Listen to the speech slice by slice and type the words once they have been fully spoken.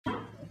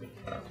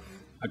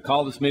I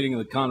call this meeting of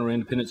the Conroe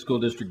Independent School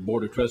District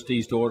Board of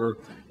Trustees to order.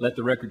 Let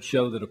the record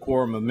show that a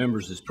quorum of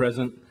members is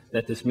present,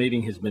 that this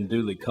meeting has been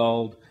duly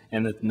called,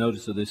 and that the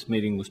notice of this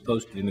meeting was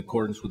posted in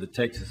accordance with the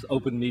Texas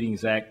Open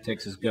Meetings Act,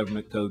 Texas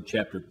Government Code,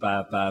 Chapter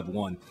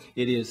 551.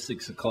 It is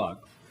 6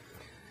 o'clock.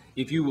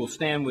 If you will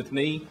stand with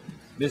me,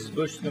 Mrs.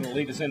 Bush is going to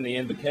lead us in the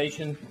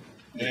invocation,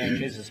 and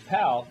Mrs.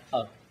 Powell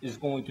is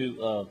going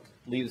to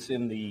lead us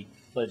in the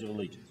Pledge of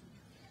Allegiance.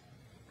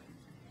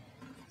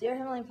 Dear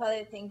Heavenly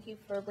Father, thank you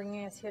for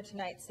bringing us here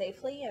tonight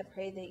safely. I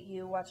pray that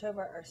you watch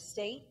over our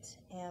state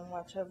and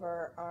watch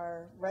over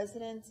our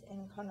residents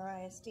in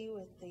Conroe ISD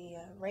with the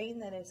rain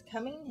that is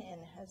coming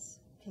and has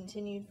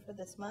continued for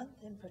this month,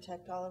 and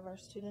protect all of our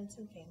students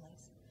and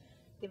families.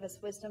 Give us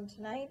wisdom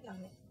tonight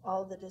on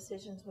all the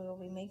decisions we will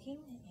be making,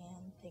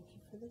 and thank you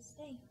for this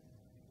day.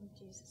 In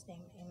Jesus'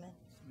 name, amen.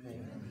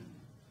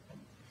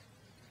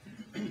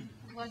 Amen.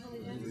 Pledge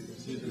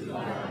allegiance to the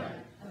flag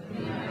of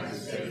the United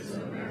States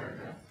of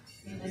America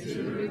and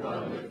to the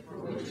republic for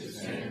which it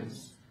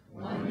stands,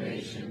 one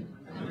nation,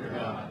 under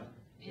God,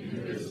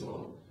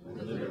 indivisible,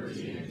 with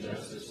liberty and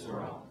justice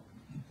for all.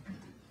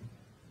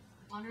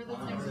 Honor the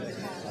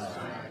Texas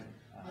flag.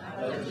 I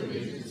pledge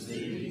allegiance to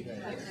thee,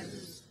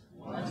 Texas,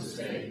 one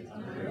state,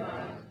 under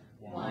God,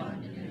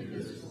 one and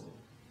indivisible.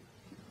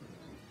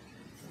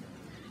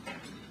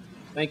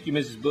 Thank you,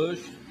 Mrs. Bush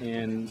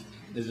and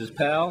Mrs.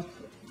 Powell.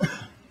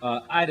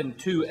 Item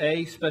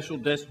 2A, Special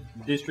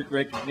District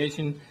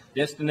Recognition,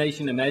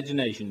 Destination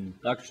Imagination.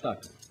 Dr.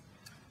 Stockton.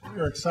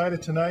 We are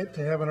excited tonight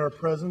to have in our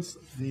presence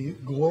the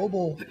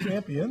global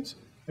champions,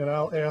 and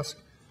I'll ask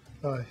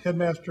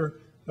Headmaster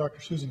Dr.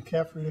 Susan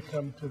Caffrey to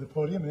come to the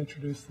podium and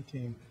introduce the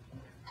team.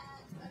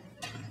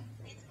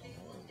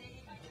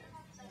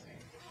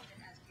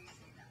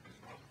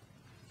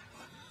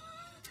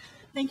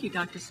 Thank you,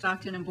 Dr.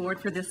 Stockton and Board,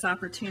 for this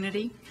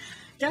opportunity.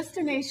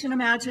 Destination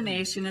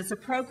Imagination is a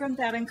program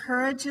that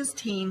encourages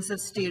teams of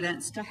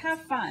students to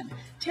have fun,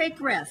 take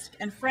risks,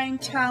 and frame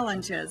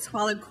challenges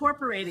while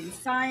incorporating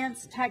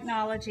science,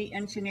 technology,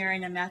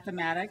 engineering, and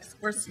mathematics,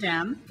 or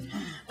STEM,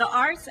 the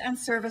arts, and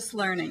service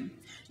learning.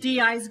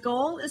 DI's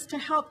goal is to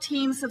help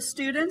teams of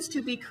students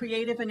to be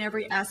creative in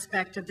every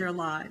aspect of their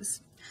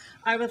lives.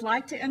 I would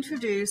like to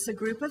introduce a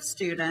group of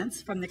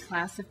students from the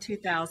class of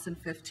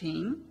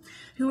 2015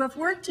 who have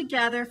worked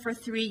together for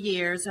 3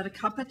 years at a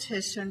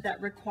competition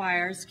that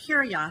requires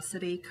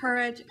curiosity,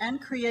 courage, and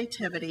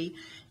creativity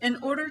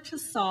in order to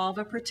solve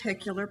a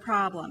particular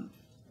problem.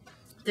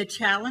 The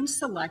challenge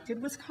selected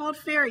was called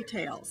Fairy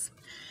Tales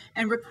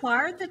and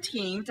required the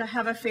team to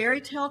have a fairy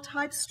tale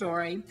type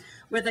story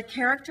with a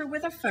character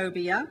with a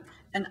phobia,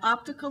 an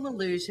optical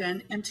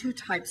illusion, and 2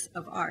 types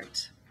of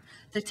art.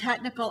 The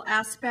technical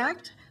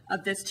aspect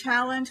of this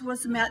challenge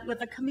was met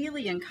with a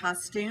chameleon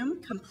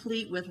costume,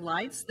 complete with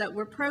lights that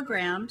were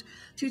programmed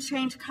to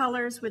change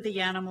colors with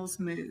the animals'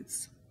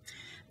 moods.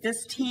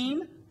 This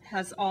team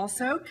has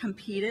also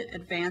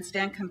advanced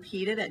and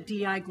competed at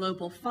DI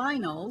Global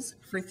Finals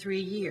for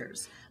 3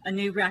 years, a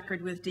new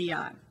record with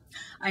DI.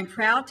 I'm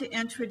proud to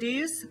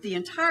introduce the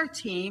entire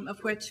team,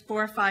 of which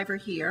 4 or 5 are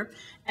here.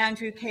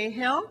 Andrew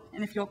Cahill,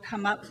 and if you'll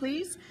come up,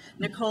 please.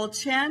 Nicole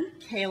Chen,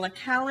 Kayla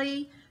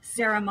Kelly,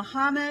 Sarah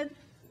Muhammad,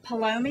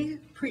 Palomi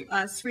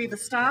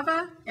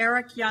Srivastava,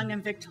 Eric Young,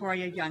 and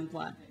Victoria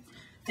Youngblood.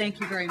 Thank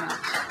you very much.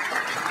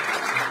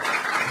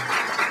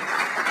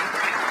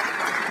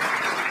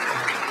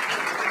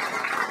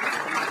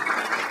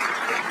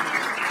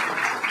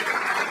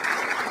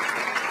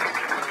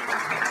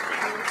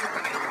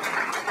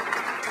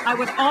 I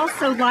would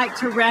also like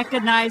to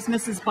recognize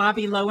Mrs.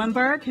 Bobby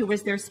Lowenberg, who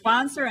was their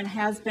sponsor and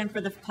has been for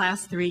the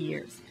past 3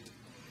 years.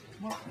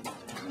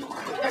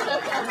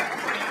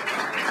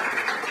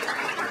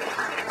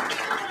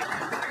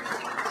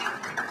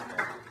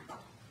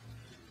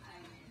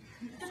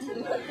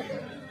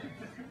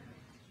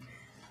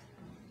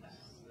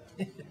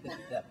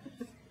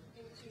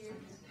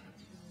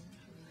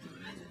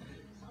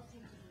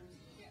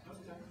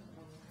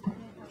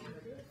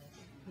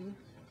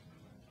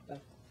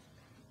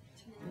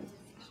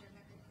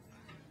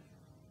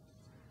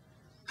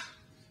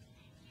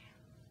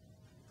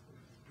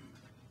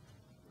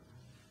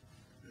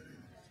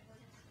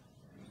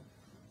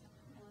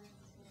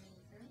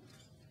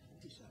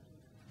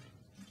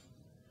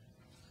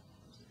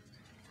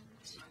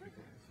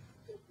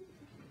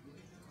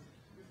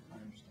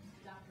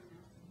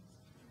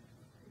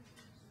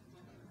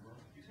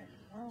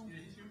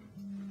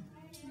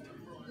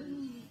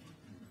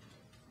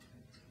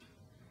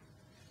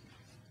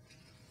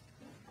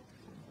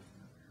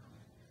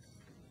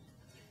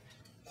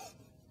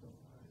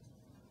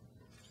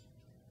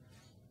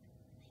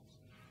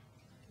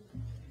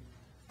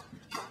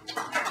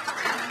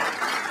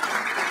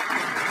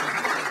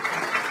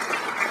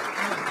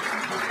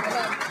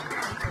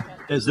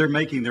 As they're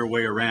making their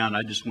way around,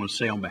 I just want to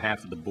say on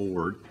behalf of the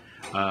board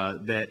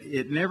that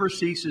it never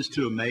ceases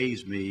to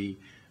amaze me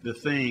the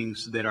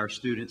things that our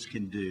students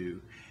can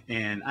do.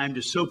 And I'm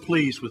just so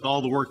pleased with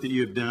all the work that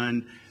you have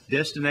done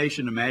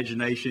Destination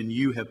Imagination,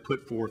 you have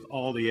put forth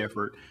all the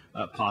effort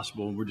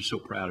possible, and we're just so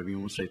proud of you.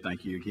 And we'll say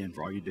thank you again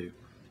for all you do.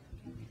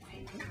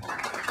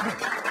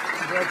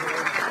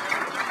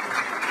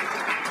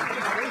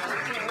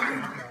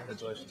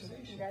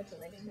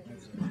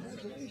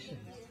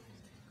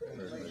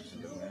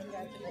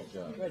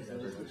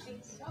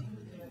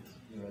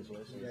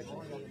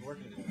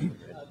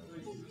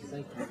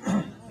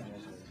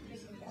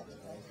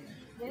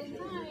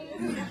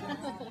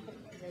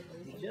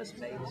 Just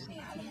made it.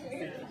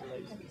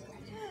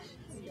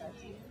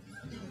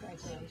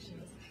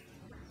 Congratulations.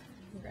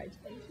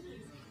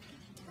 Congratulations.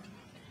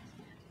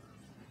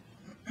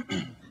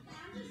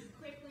 Just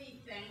quickly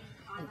thank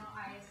Conroe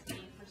ISD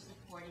for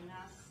supporting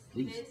us.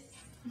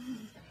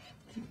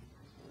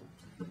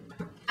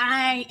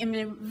 I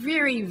am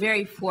very,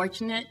 very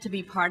fortunate to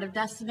be part of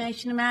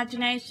Destination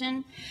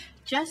Imagination,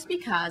 just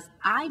because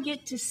I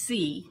get to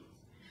see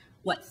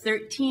what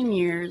 13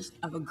 years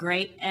of a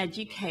great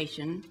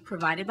education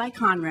provided by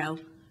Conroe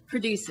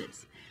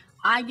produces.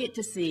 I get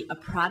to see a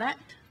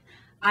product.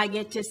 I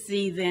get to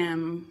see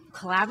them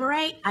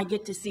collaborate. I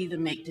get to see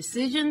them make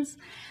decisions.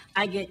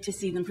 I get to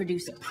see them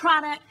produce a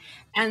product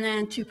and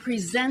then to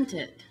present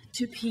it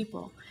to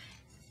people.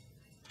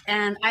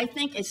 And I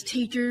think as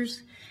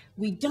teachers,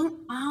 we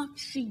don't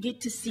actually get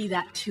to see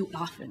that too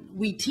often.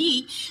 We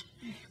teach,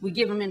 we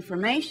give them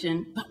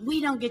information, but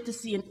we don't get to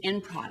see an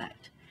end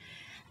product.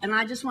 And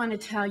I just want to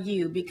tell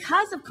you,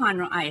 because of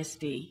Conroe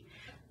ISD,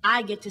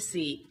 I get to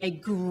see a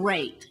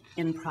great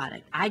end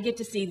product. I get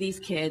to see these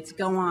kids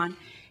go on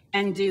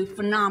and do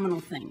phenomenal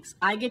things.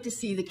 I get to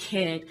see the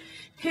kid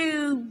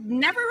who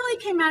never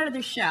really came out of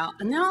their shell,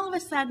 and then all of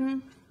a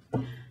sudden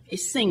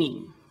is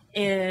singing,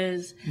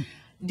 is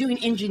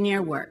doing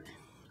engineer work.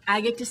 I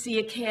get to see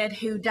a kid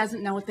who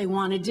doesn't know what they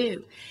want to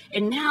do.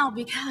 And now,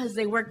 because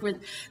they worked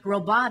with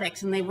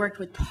robotics and they worked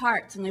with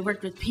parts and they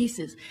worked with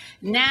pieces,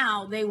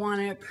 now they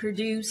want to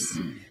produce,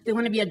 they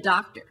want to be a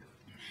doctor.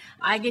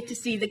 I get to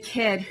see the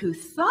kid who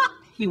thought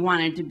he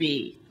wanted to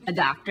be a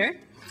doctor.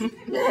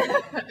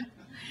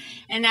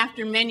 And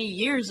after many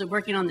years of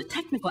working on the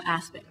technical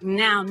aspect,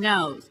 now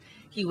knows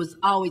he was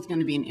always going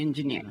to be an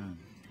engineer.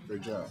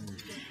 Great job.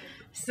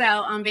 So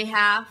on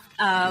behalf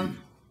of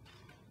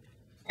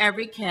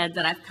every kid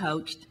that I've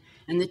coached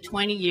in the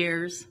 20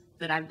 years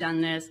that I've done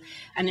this,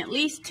 and at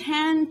least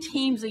 10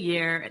 teams a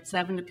year at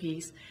 7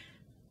 apiece.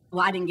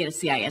 Well, I didn't get a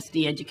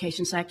CISD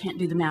education, so I can't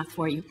do the math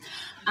for you.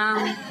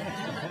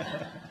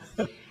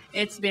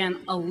 It's been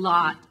a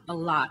lot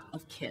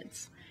of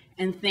kids.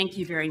 And thank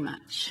you very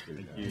much.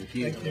 Thank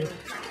you. Thank you.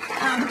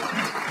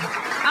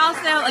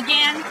 Also,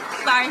 again,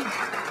 sorry,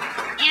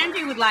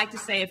 Andrew would like to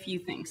say a few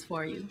things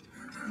for you.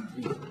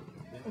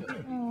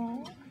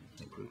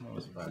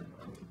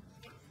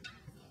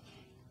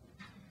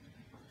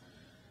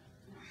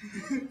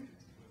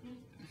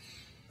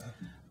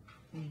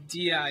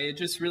 DI, it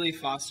just really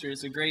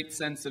fosters a great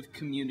sense of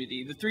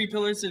community. The 3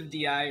 pillars of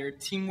DI are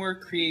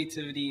teamwork,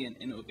 creativity, and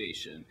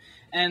innovation.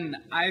 And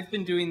I've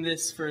been doing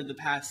this for the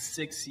past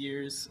 6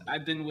 years.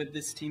 I've been with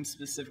this team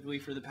specifically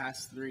for the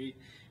past 3.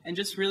 And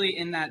just really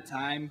in that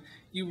time,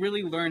 you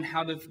really learn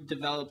how to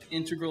develop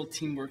integral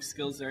teamwork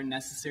skills that are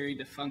necessary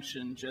to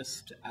function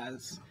just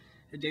as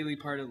a daily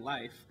part of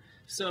life.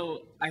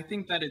 So I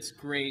think that it's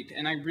great,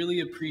 and I really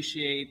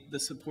appreciate the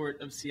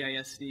support of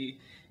CISD,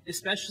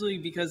 especially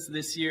because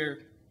this year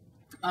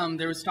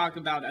there was talk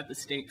about at the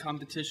state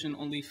competition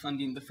only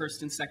funding the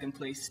 1st and 2nd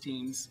place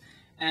teams,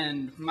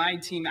 and my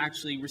team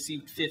actually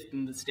received 5th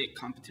in the state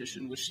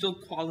competition, which still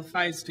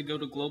qualifies to go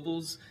to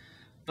globals.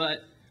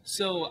 But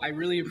so I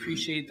really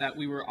appreciate that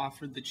we were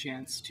offered the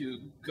chance to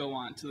go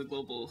on to the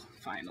global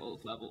final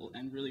level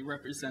and really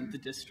represent the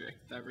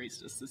district that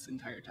raised us this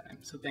entire time.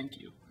 So thank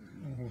you.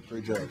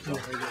 Great job.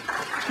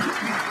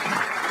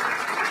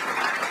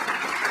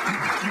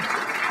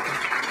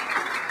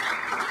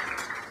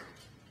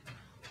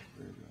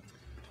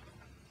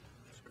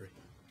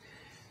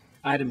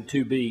 Item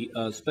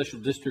 2B, Special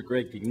District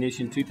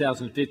Recognition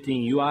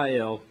 2015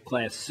 UIL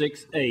Class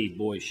 6A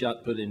Boys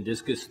Shot Put and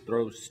Discus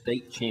Throw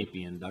State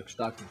Champion. Dr.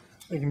 Stockton.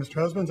 Thank you, Mr.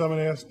 Husbands. I'm going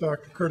to ask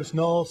Dr. Curtis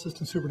Null,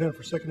 Assistant Superintendent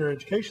for Secondary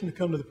Education, to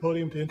come to the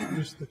podium to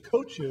introduce the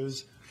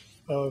coaches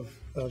of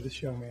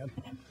this young man.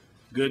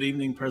 Good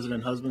evening,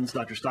 President Husbands,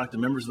 Dr.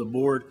 Stockton, members of the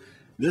board.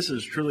 This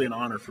is truly an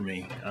honor for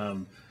me.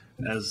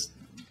 As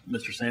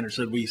Mr. Sanders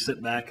said, we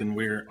sit back and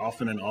we're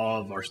often in awe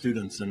of our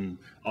students and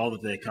all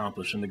that they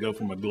accomplish, and to go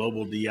from a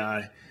global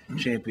DI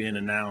champion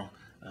and now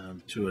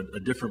to a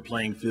different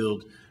playing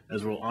field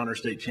as we'll honor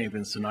state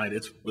champions tonight.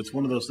 It's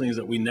one of those things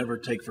that we never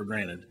take for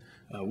granted.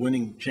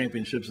 Winning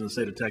championships in the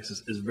state of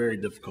Texas is very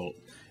difficult,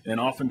 and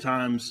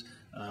oftentimes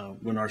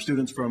when our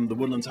students from the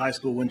Woodlands High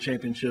School win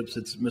championships,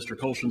 it's Mr.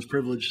 Colston's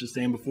privilege to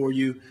stand before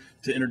you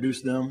to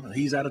introduce them.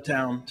 He's out of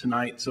town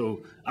tonight,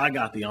 so I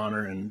got the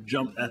honor and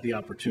jumped at the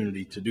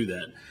opportunity to do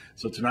that.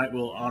 So tonight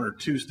we'll honor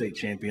 2 state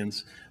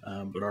champions,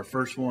 but our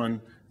first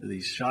one,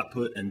 the shot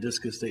put and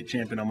discus state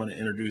champion, I'm going to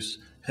introduce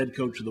head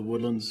coach of the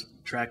Woodlands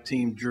track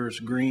team, Juris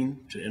Green,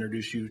 to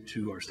introduce you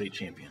to our state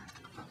champion.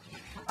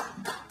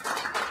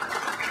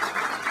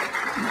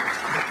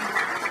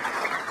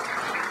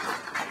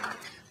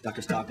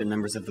 Dr. Stockton,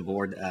 members of the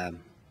board,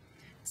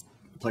 it's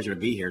a pleasure to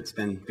be here. It's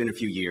been a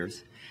few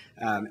years.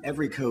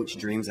 Every coach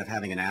dreams of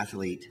having an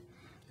athlete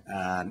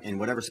in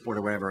whatever sport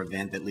or whatever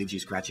event that leaves you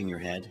scratching your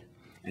head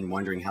and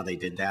wondering how they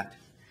did that.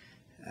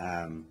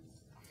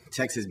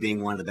 Texas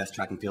being one of the best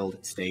track and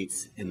field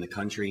states in the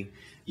country,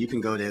 you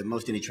can go to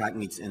most any track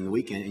meets in the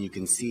weekend and you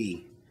can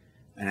see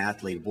an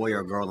athlete, a boy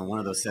or a girl, in one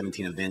of those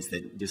 17 events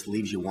that just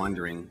leaves you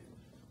wondering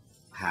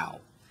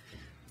how.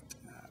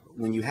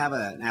 When you have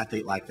an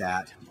athlete like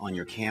that on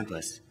your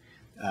campus,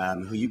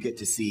 who you get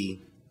to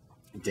see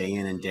day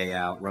in and day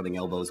out, rubbing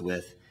elbows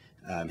with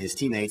his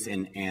teammates,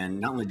 and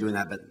not only doing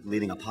that, but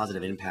leaving a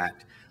positive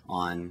impact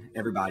on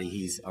everybody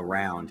he's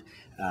around,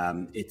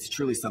 it's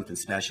truly something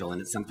special,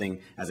 and it's something,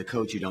 as a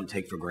coach, you don't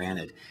take for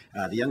granted.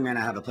 The young man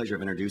I have the pleasure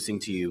of introducing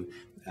to you,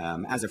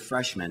 as a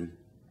freshman,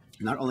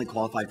 not only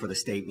qualified for the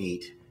state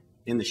meet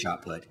in the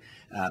shot put,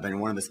 but in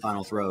one of his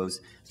final throws,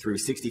 threw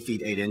 60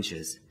 feet 8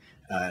 inches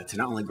to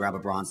not only grab a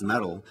bronze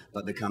medal,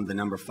 but become the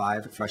number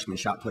 5 freshman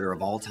shot putter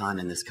of all time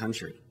in this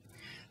country.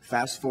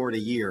 Fast forward a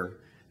year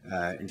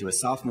into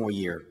his sophomore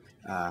year,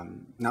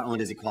 not only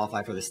does he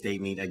qualify for the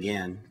state meet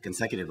again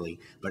consecutively,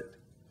 but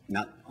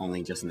not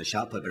only just in the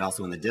shot put, but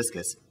also in the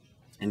discus,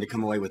 and to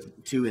come away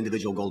with 2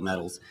 individual gold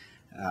medals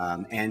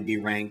and be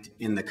ranked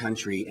in the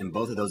country in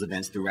both of those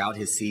events throughout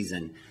his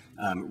season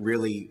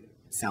really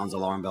sounds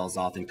alarm bells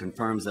off and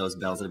confirms those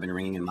bells that have been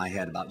ringing in my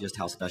head about just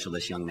how special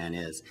this young man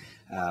is.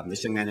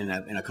 This young man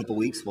in a couple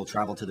weeks will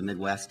travel to the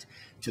Midwest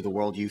to the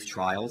World Youth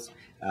Trials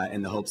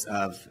in the hopes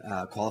of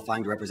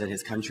qualifying to represent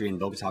his country in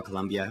Bogota,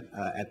 Colombia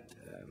at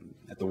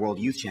the World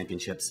Youth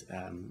Championships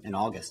in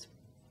August.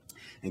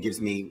 It gives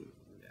me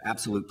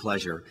absolute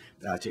pleasure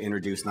to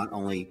introduce not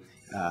only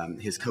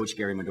his coach,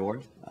 Gary Medor,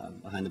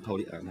 behind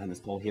this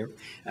pole here,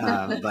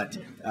 but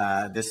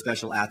this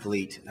special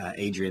athlete,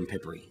 Adrian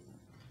Pippery.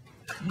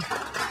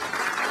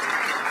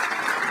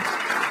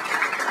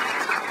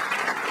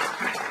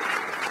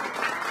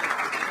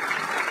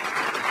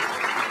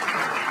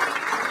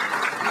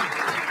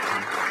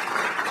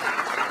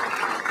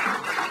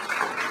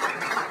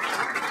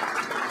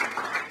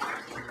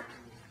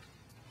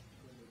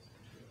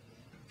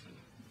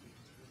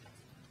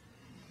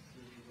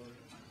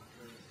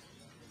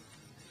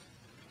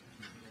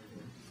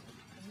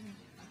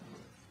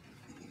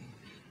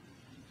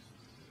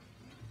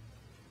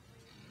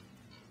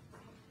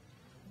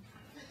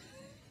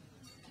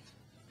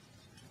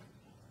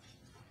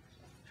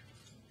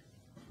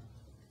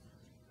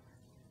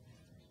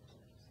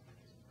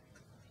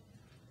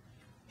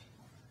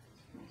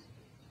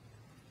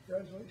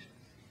 Congratulations.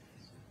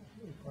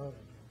 Really proud of you.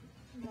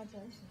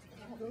 Congratulations.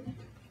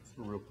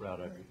 We're real proud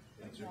of you.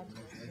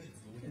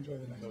 Enjoy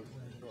the night.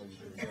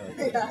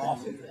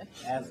 Awesome.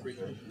 As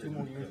 2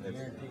 more years to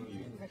guarantee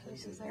you.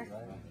 Congratulations, sir.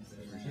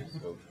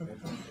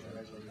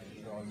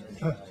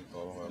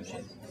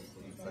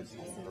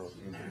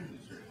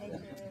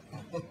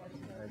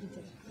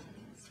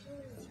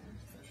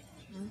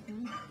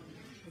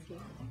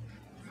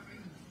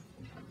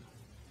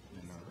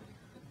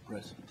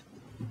 Press.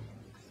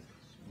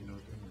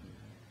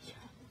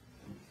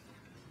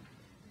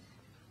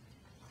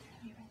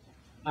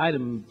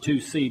 Item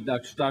 2C,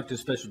 Dr. Stockton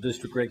Special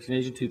District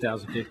Recognition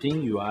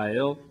 2015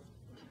 UIL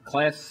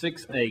Class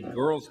 6A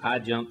Girls High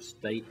Jump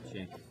State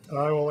Champion.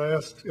 I will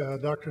ask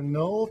Dr.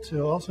 Null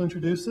to also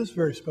introduce this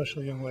very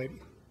special young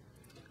lady.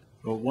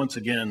 Well, once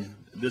again,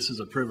 this is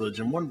a privilege.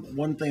 And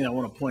one thing I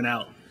want to point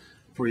out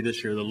for you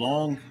this year, the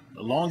long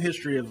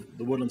history of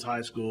the Woodlands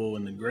High School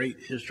and the great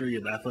history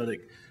of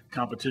athletic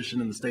competition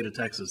in the state of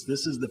Texas.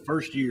 This is the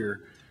first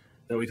year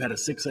that we've had a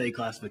 6A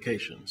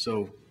classification.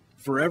 So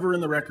forever in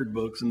the record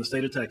books in the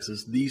state of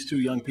Texas, these 2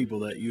 young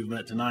people that you've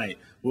met tonight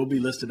will be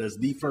listed as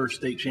the first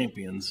state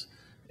champions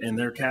in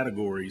their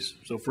categories.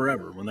 So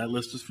forever, when that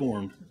list is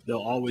formed, they'll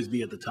always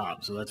be at the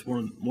top. So that's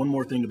one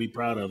more thing to be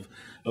proud of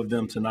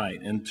them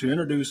tonight. And to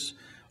introduce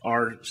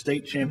our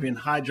state champion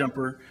high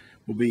jumper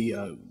will be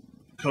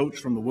coach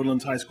from the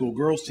Woodlands High School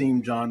girls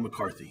team, John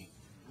McCarthy.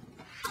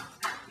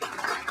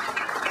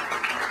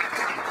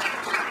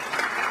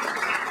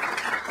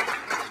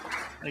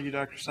 Thank you,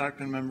 Dr.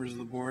 Stockton, members of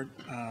the board.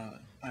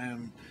 I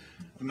am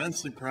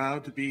immensely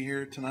proud to be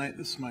here tonight.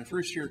 This is my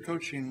first year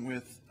coaching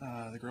with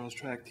the girls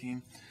track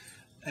team,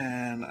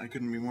 and I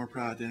couldn't be more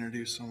proud to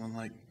introduce someone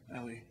like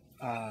Ellie.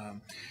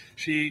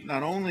 She,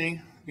 not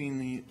only being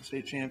the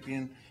state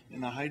champion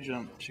in the high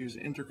jump, she was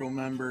an integral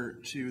member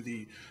to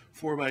the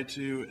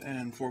 4x2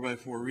 and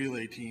 4x4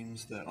 relay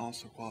teams that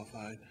also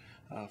qualified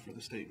for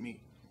the state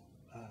meet.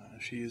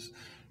 She's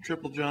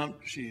triple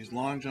jump, she's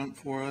long jump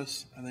for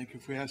us. I think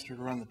if we asked her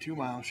to run the 2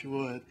 mile, she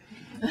would.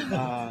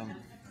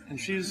 And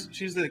she's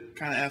the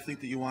kind of athlete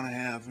that you want to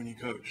have when you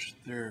coach.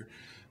 They're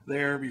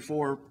there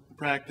before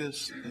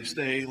practice, they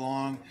stay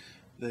long,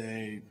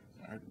 they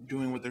are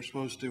doing what they're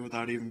supposed to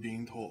without even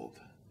being told.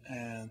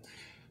 And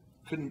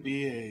couldn't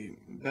be a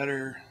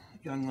better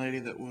young lady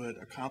that would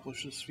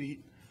accomplish this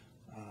feat.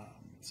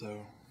 So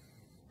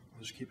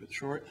I'll just keep it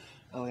short.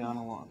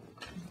 Eliana Long.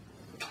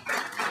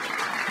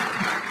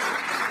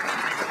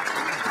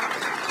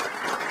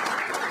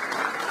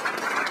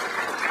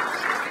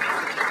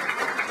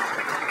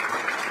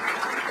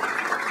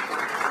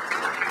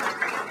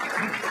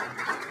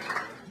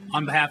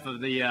 On behalf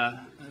of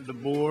the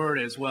board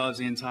as well as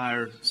the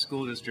entire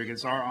school district,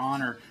 it's our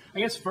honor. I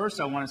guess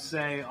first I want to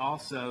say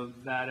also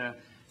that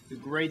the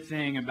great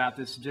thing about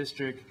this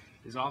district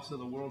is also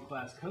the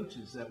world-class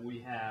coaches that we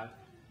have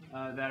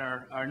that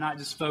are not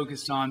just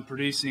focused on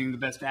producing the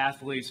best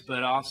athletes,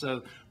 but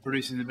also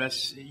producing the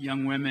best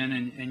young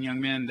women and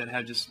young men that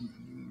have just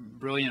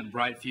brilliant,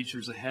 bright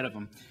futures ahead of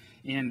them.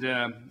 And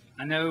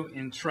I know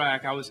in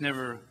track, I was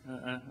never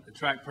a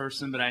track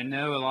person, but I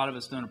know a lot of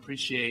us don't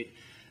appreciate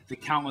the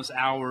countless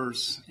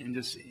hours and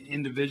just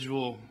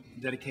individual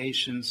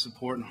dedication,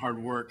 support, and hard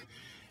work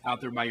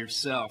out there by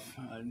yourself,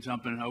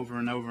 jumping over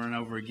and over and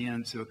over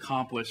again to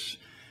accomplish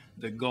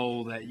the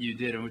goal that you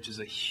did, which is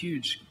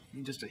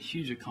just a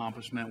huge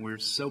accomplishment. We're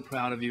so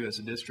proud of you as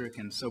a district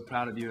and so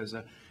proud of you as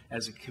a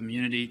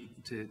community,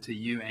 to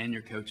you and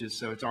your coaches.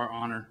 So it's our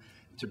honor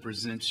to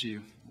present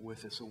you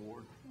with this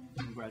award.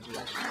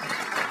 Congratulations.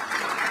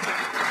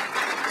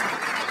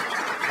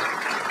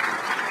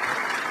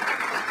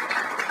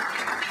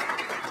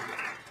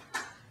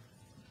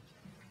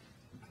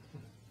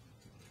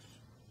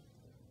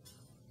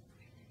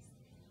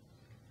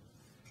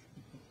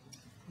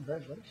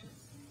 Congratulations.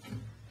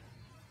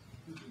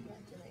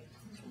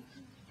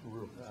 We're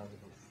real proud of you.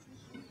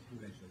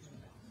 Congratulations.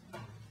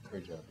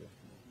 Great job, yeah.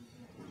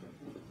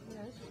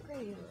 Yeah, this is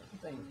great.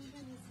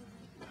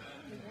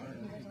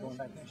 Going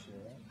back next year,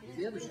 right?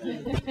 The other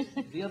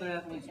student, the other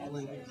athletes will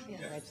in here?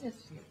 Yes.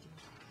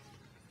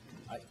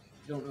 I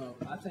don't know.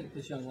 I think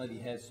this young lady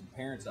has some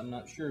parents. I'm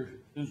not sure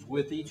who's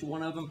with each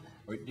one of them.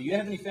 Or do you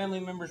have any family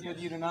members with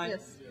you tonight?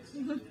 Yes.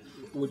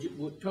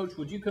 Coach,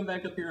 would you come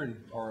back up here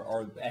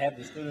or have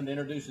the student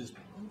introduce his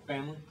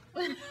family?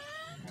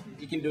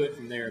 You can do it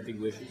from there if he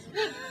wishes.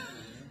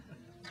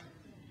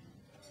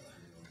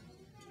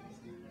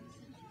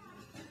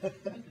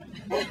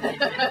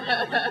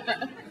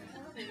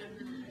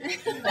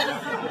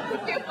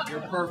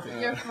 You're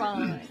perfect. You're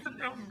fine.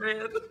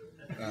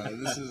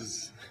 This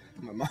is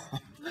my mom.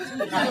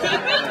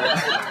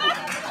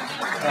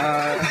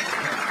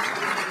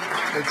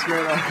 It's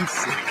great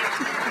honestly.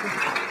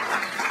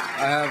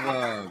 I have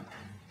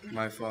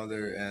my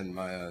father and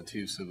my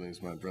two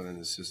siblings, my brother and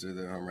his sister.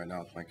 They're home right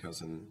now with my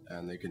cousin,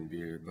 and they couldn't be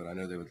here, but I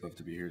know they would love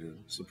to be here to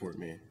support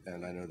me,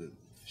 and I know that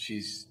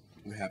she's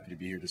happy to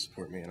be here to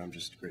support me, and I'm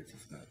just grateful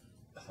for that.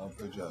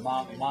 Good job.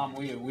 Mom,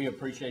 we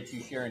appreciate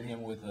you sharing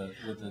him with the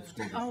school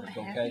district. Oh,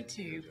 okay? happy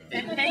to.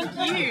 And thank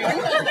you.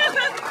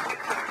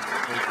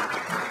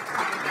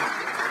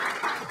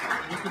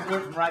 You can do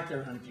it from right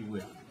there, honey, if you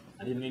will.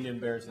 I didn't mean to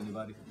embarrass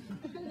anybody.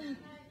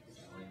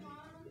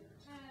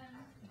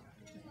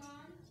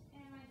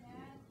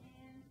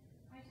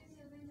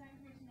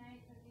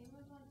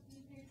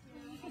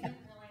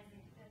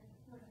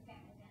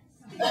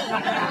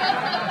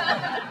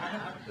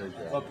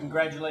 Well,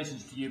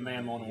 congratulations to you,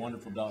 ma'am, on a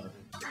wonderful daughter.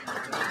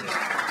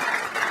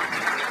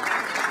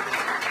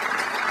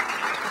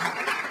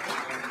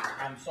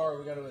 I'm sorry,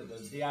 we got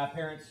the DI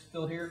parents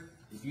still here.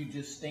 If you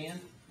just stand,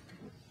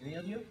 any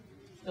of you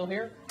still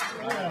here?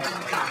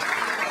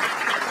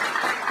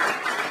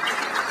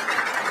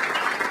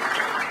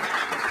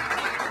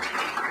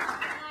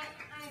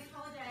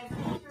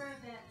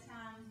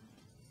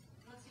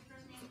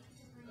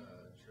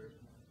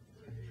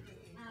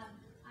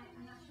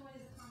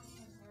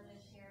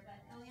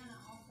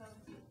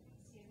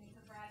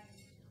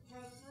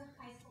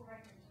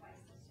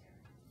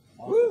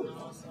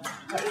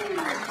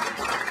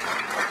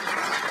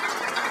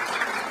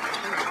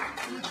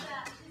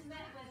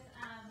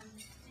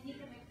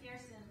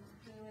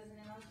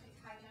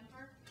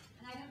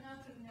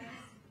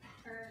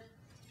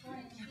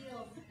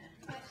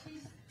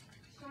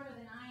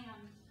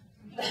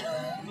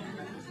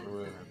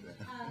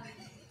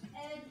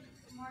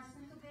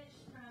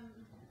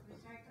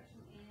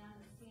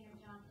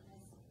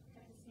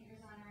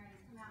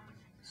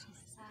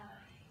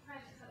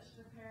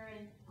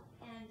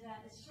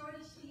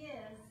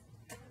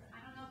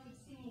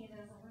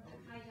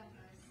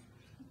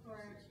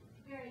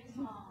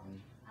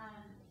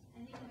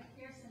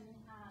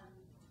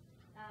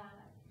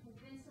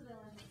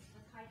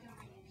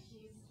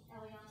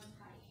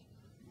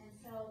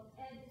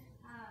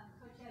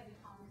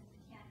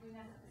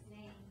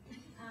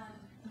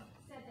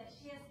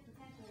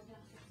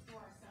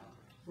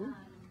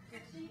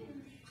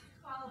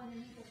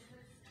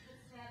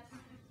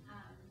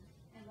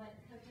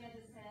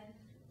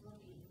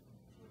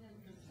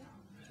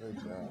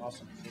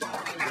 Awesome.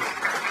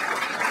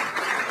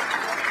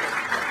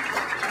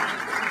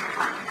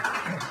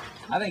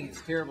 I think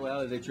it's terrible,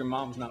 Ellie, that your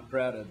mom's not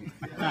proud of you.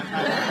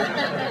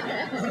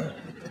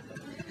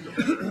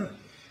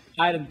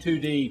 Item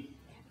 2D,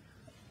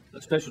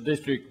 Special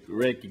District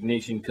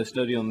Recognition,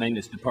 Custodial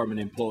Maintenance Department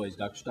Employees.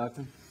 Dr.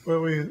 Stockton?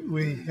 Well,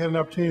 we had an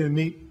opportunity to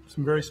meet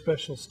some very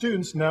special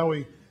students. Now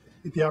we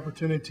get the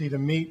opportunity to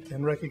meet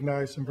and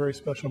recognize some very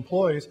special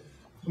employees.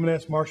 I'm going to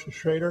ask Marshall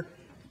Schrader,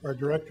 our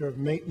Director of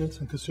Maintenance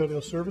and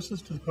Custodial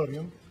Services, to the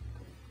podium.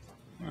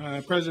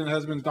 President,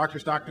 husbands, Dr.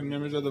 Stockton,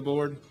 members of the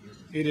board.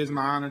 It is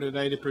my honor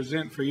today to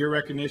present for your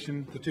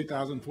recognition the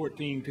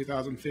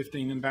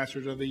 2014-2015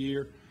 Ambassadors of the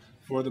Year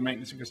for the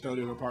Maintenance and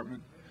Custodial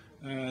Department.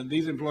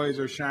 These employees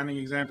are shining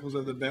examples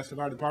of the best of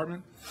our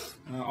department,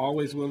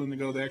 always willing to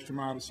go the extra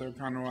mile to serve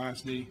Conroe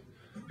ISD.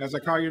 As I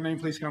call your name,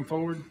 please come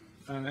forward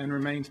and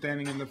remain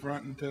standing in the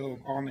front until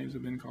all names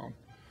have been called.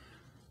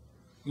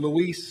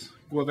 Luis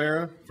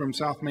Guevara from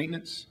South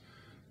Maintenance,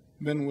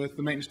 been with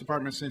the Maintenance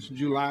Department since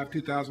July of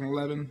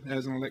 2011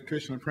 as an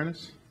electrician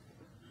apprentice.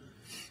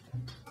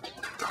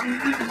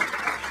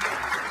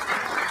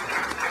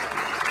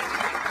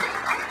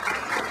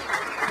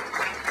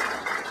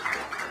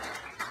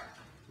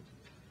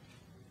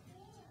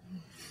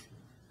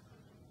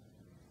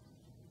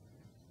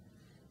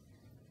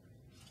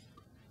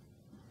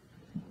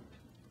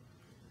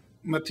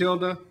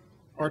 Matilda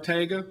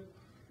Ortega,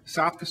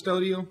 South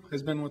Custodial,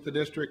 has been with the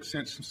district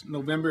since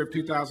November of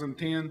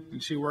 2010,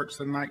 and she works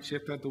the night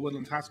shift at the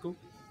Woodlands High School.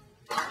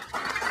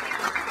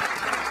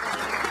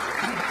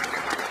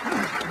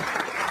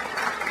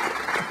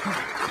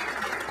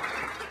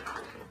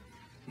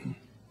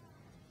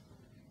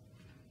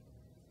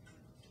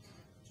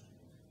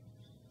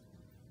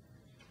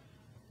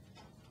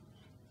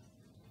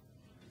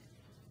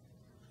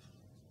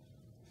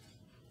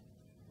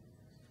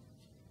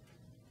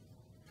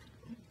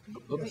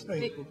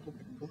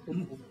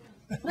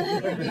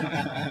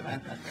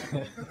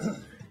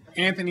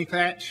 Anthony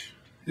Thatch,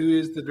 who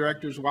is the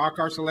director's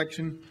wildcard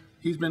selection.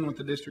 He's been with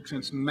the district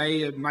since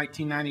May of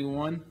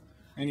 1991,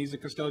 and he's a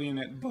custodian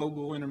at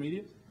Vogel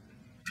Intermediate.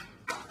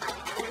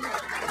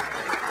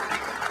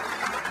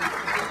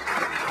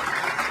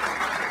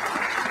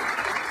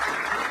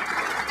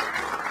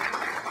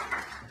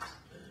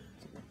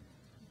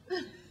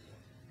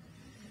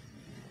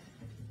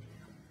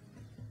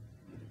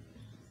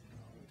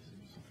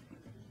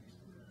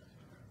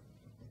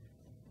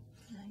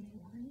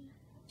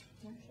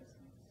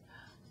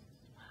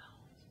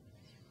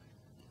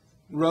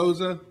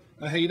 Rosa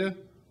Ajeda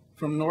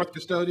from North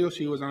Custodial.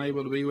 She was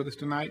unable to be with us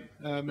tonight.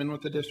 Been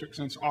with the district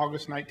since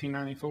August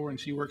 1994, and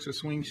she works a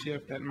swing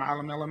shift at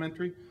Milam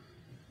Elementary.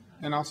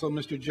 And also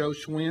Mr. Joe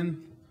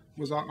Schwinn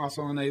was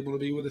also unable to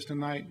be with us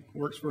tonight.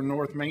 Works for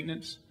North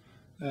Maintenance.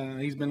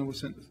 He's been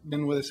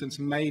with us since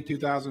May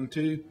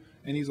 2002,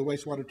 and he's a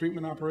wastewater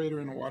treatment operator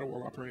and a water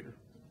well operator.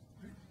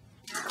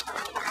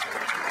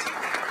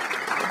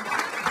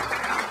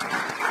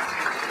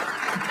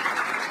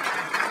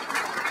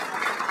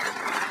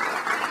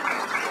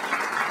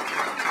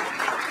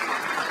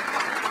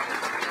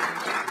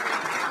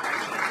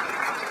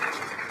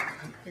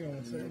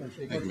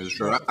 Thank you, Mr.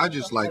 Short. I'd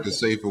just like to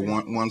say for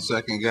one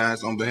second,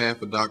 guys, on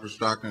behalf of Dr.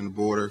 Stockton and the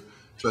Board of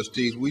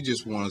Trustees, we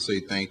just want to say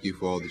thank you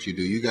for all that you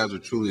do. You guys are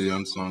truly the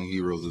unsung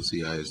heroes of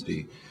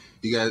CISD.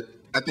 You guys,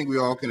 I think we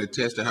all can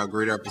attest to how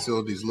great our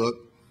facilities look,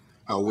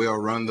 how well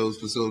run those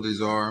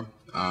facilities are.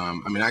 I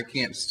mean, I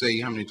can't say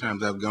how many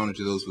times I've gone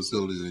into those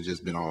facilities and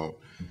just been awed.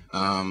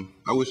 I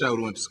wish I would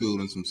have went to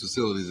school in some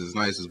facilities as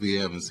nice as we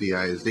have in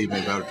CISD.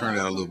 Maybe I would have turned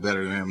out a little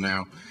better than I am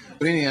now.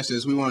 But in any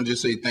instance, we want to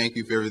just say thank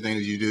you for everything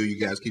that you do. You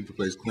guys keep the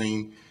place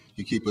clean.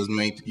 You keep us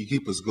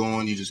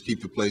going. You just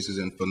keep the places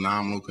in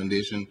phenomenal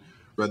condition,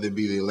 whether it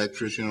be the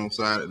electrical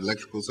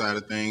side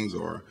of things,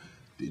 or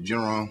the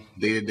general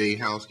day-to-day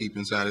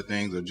housekeeping side of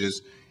things, or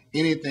just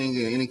anything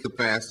in any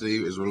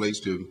capacity as relates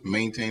to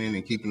maintaining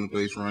and keeping the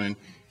place running.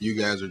 You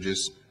guys are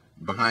just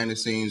behind the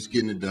scenes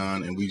getting it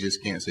done, and we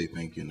just can't say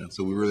thank you enough.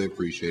 So we really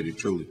appreciate it,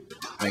 truly.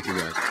 Thank you,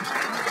 guys.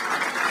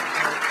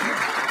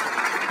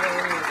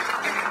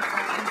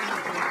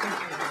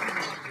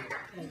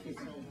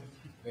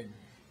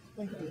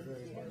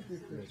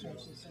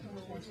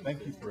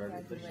 Thank you for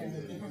everything.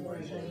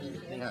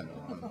 Yeah,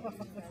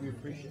 we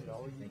appreciate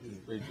all you do.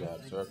 Great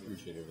job, sir. I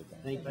appreciate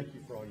everything. Thank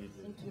you for all you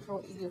do. Thank you for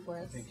what you do for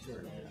us. Thank you,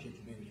 sir. I appreciate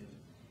you being here.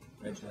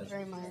 Congratulations.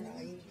 Very much.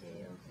 You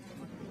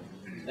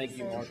do. Thank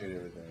you, Mark. Appreciate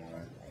everything. All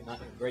right.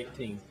 Not a great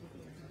team.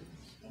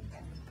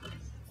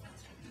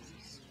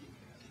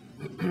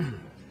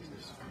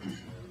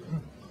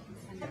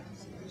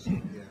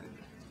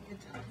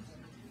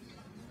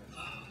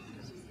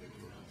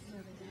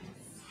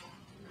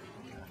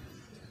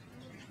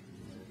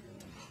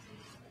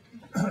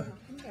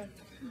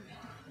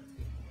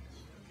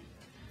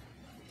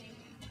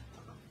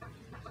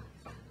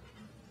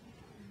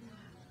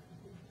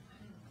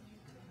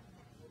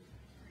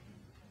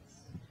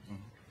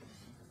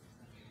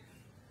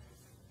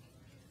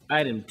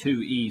 Item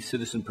 2E,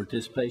 citizen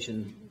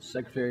participation.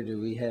 Secretary,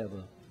 do we have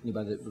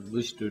anybody that would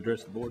wish to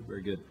address the board?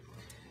 Very good.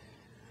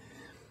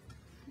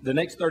 The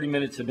next 30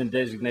 minutes have been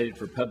designated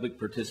for public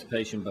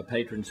participation by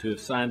patrons who have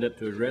signed up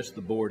to address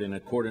the board in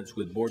accordance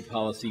with Board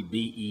Policy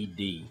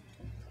BED.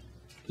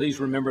 Please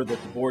remember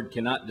that the board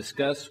cannot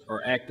discuss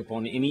or act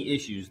upon any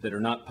issues that are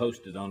not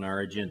posted on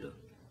our agenda.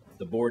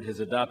 The board has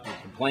adopted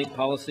complaint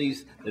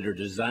policies that are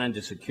designed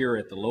to secure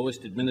at the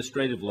lowest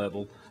administrative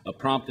level a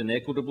prompt and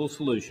equitable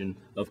solution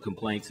of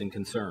complaints and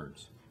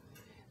concerns.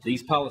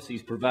 These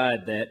policies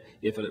provide that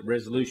if a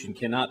resolution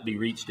cannot be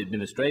reached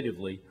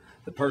administratively,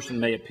 the person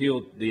may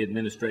appeal the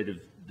administrative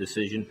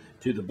decision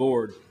to the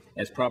board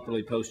as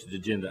properly posted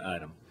agenda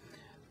item.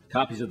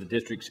 Copies of the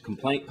district's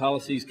complaint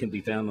policies can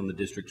be found on the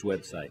district's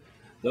website.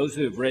 Those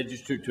who have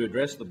registered to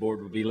address the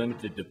board will be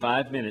limited to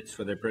 5 minutes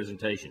for their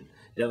presentation.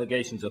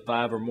 Delegations of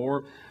 5 or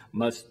more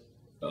must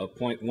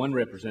appoint one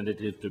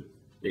representative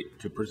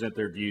to present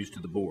their views to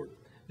the board.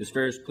 Ms.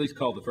 Ferris, please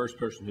call the first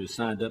person who has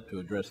signed up to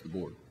address the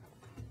board.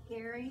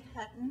 Gary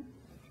Hutton.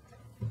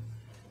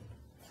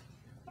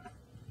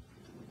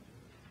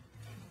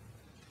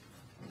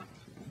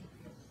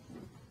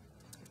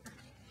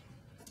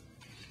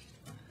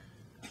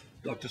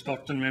 Dr.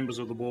 Stockton, members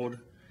of the board,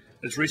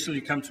 it's recently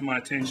come to my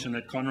attention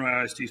that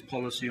Conroe ISD's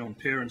policy on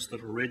parents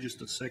that are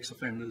registered sex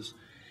offenders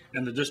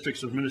and the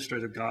district's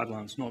administrative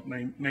guidelines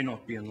may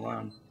not be in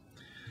line.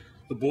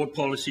 The board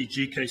policy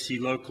GKC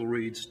local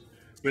reads,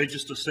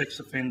 register sex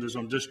offenders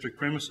on district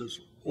premises.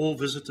 All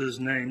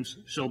visitors' names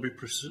shall be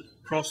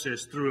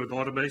processed through a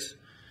database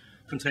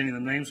containing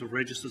the names of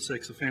registered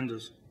sex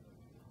offenders.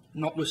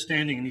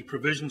 Notwithstanding any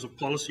provisions of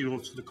policy or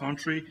to the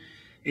contrary,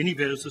 any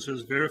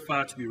visitors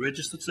verified to be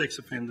registered sex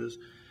offenders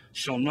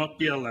shall not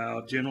be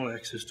allowed general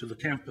access to the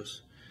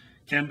campus.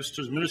 Campus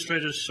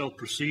administrators shall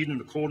proceed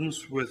in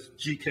accordance with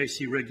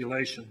GKC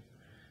regulation.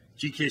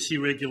 GKC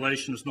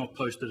regulation is not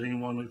posted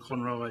anywhere on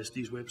Conroe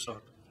ISD's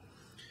website.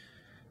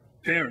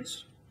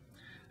 Parents.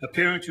 A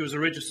parent who is a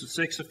registered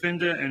sex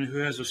offender and who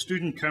has a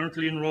student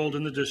currently enrolled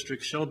in the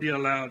district shall be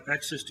allowed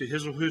access to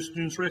his or her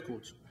student's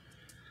records.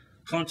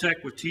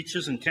 Contact with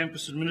teachers and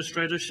campus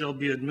administrators shall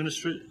be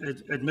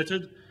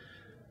admitted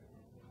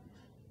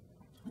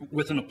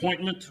with an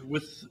appointment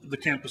with the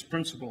campus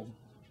principal.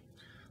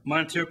 My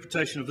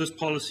interpretation of this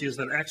policy is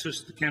that access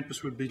to the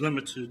campus would be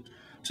limited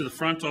to the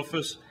front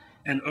office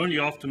and only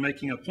after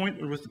making an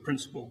appointment with the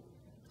principal.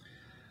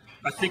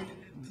 I think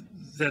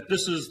that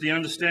this is the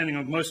understanding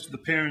of most of the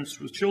parents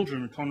with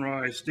children in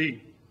Conroe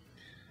ISD.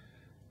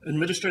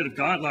 Administrative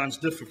guidelines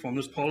differ from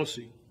this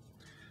policy.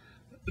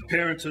 The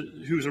parent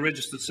who is a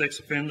registered sex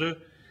offender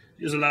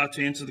is allowed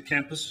to enter the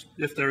campus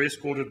if they're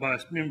escorted by a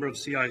member of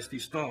the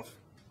CISD staff.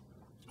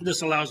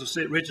 This allows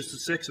a registered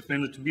sex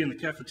offender to be in the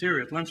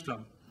cafeteria at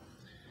lunchtime.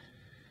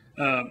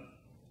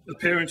 A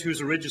parent who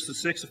is a registered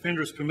sex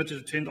offender is permitted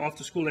to attend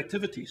after-school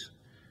activities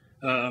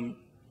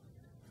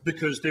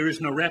because there is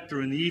no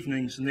raptor in the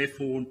evenings and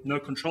therefore no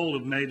control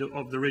made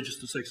of the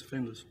registered sex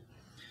offenders.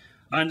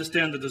 I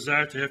understand the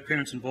desire to have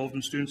parents involved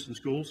in students in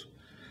schools.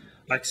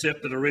 I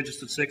accept that a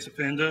registered sex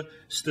offender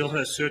still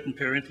has certain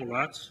parental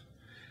rights,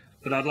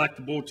 but I'd like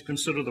the board to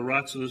consider the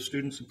rights of the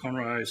students in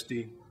Conroe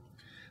ISD.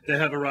 They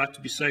have a right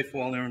to be safe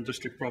while they're on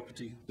district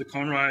property. The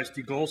Conroe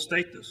ISD goals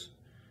state this.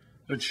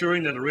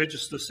 Ensuring that a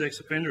registered sex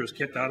offender is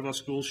kept out of our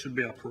schools should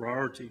be our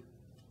priority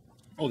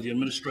of the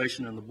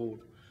administration and the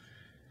board.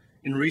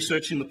 In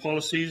researching the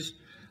policies,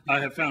 I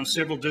have found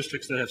several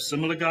districts that have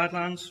similar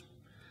guidelines,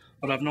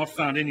 but I've not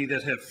found any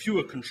that have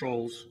fewer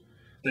controls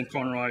than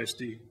Conroe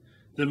ISD.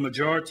 The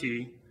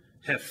majority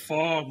have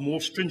far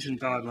more stringent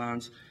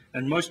guidelines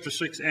and most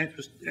restrict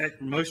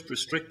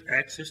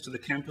access to the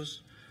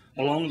campus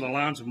along the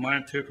lines of my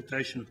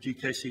interpretation of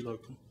GKC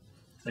local.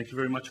 Thank you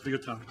very much for your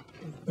time.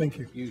 Thank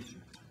you.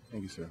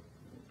 Thank you, sir.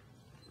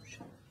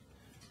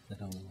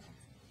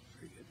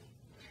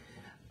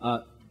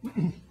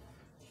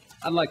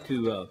 I'd like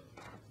to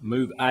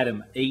move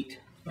item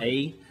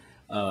 8A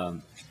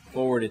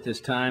forward at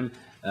this time,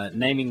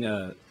 naming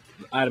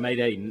item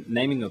 8A,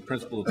 naming a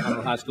principal of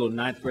Conroe High School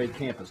 9th grade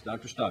campus.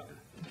 Dr. Stockton.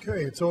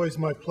 Okay, it's always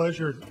my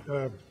pleasure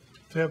to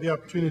have the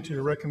opportunity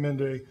to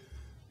recommend a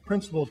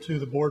principal to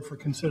the board for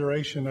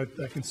consideration. I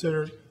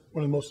consider it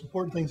one of the most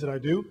important things that I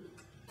do.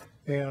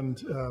 And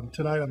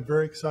tonight I'm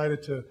very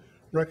excited to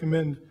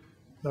recommend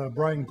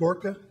Brian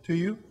Gorka to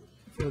you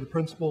for the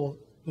principal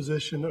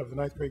position of the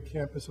 9th grade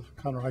campus of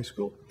Conroe High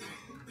School.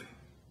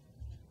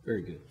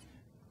 Very good.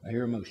 I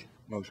hear a motion.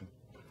 Motion.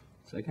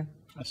 Second?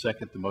 I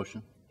second the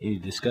motion. Any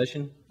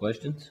discussion,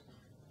 questions?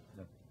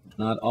 No. If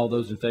not, all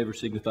those in favor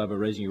signify by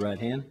raising your right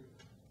hand.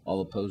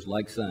 All opposed,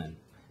 like sign.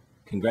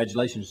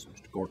 Congratulations,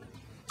 Mr. Gorka.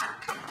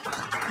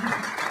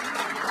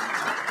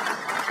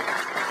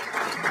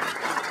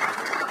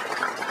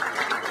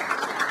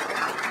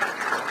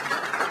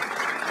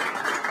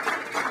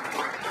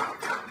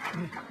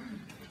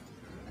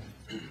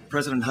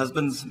 President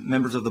Husbands,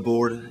 members of the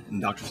board,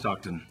 and Dr.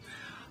 Stockton,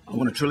 I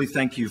want to truly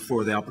thank you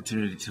for the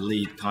opportunity to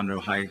lead Conroe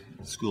High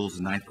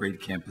School's 9th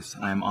grade campus.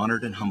 I am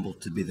honored and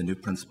humbled to be the new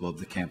principal of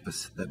the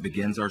campus that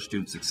begins our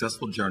students'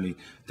 successful journey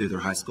through their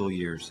high school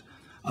years.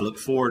 I look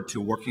forward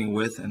to working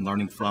with and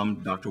learning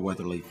from Dr.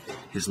 Weatherly.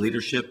 His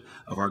leadership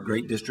of our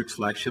great district's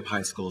flagship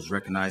high school is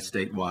recognized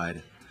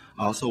statewide.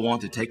 I also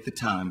want to take the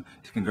time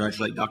to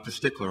congratulate Dr.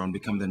 Stickler on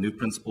becoming the new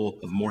principal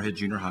of Moorhead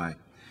Junior High.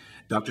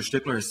 Dr.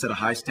 Stickler has set a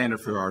high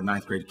standard for our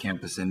 9th grade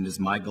campus, and it is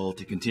my goal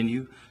to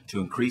continue to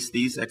increase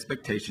these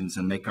expectations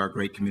and make our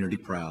great community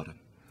proud.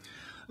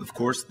 Of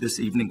course, this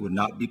evening would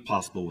not be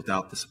possible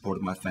without the support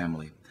of my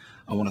family.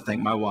 I want to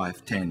thank my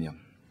wife, Tanya,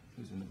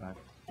 who's in the back.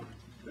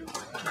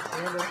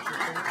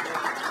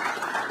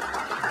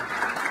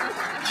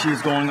 She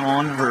is going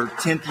on her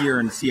 10th year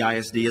in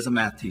CISD as a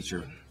math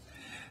teacher.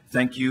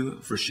 Thank you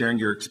for sharing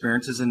your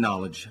experiences and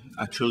knowledge.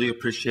 I truly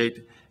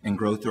appreciate and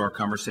grow through our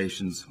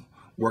conversations.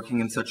 Working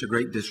in such a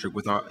great district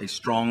with a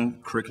strong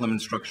curriculum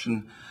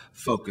instruction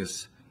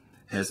focus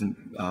has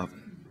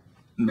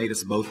made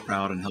us both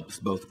proud and helped us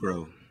both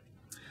grow.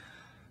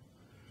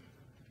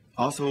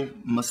 Also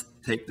must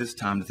take this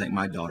time to thank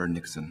my daughter,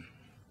 Nixon,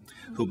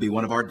 who will be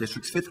one of our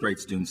district's 5th grade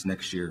students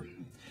next year.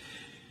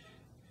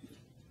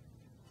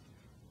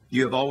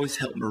 You have always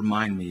helped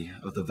remind me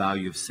of the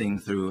value of seeing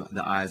through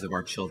the eyes of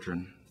our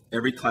children.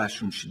 Every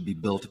classroom should be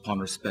built upon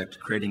respect,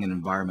 creating an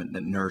environment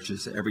that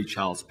nourishes every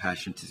child's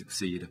passion to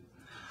succeed.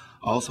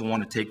 I also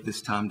want to take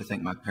this time to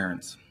thank my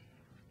parents.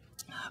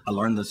 I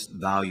learned this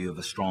value of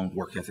a strong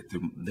work ethic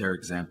through their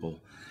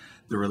example.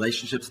 The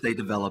relationships they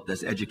developed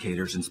as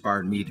educators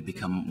inspired me to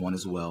become one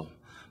as well.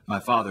 My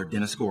father,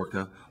 Dennis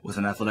Gorka, was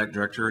an athletic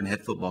director and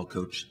head football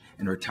coach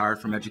and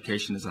retired from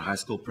education as a high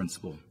school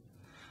principal.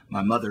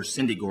 My mother,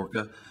 Cindy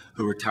Gorka,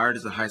 who retired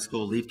as a high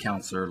school lead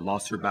counselor,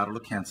 lost her battle to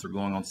cancer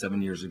going on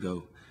 7 years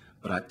ago.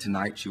 But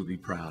tonight she would be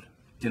proud.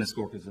 Dennis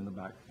Gorka's in the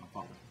back, my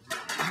father.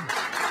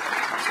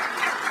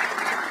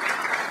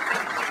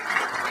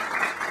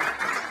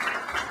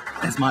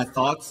 As my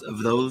thoughts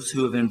of those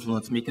who have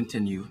influenced me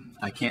continue,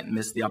 I can't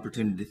miss the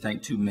opportunity to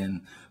thank 2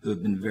 men who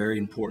have been very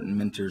important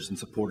mentors and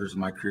supporters of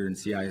my career in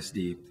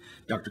CISD,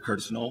 Dr.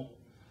 Curtis Knoll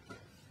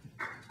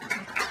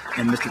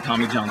and Mr.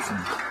 Tommy Johnson.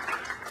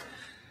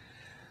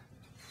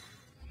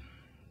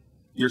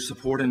 Your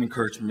support and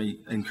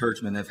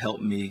encouragement have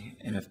helped me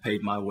and have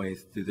paved my way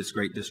through this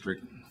great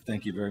district.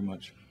 Thank you very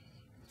much.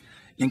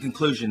 In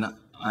conclusion,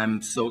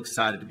 I'm so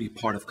excited to be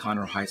part of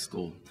Conroe High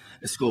School,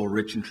 a school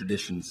rich in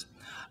traditions.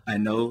 I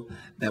know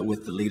that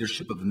with the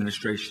leadership of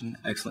administration,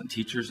 excellent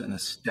teachers, and a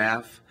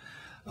staff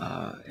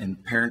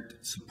and parent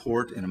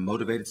support and a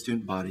motivated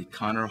student body,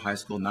 Conroe High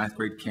School 9th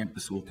grade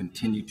campus will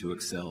continue to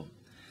excel.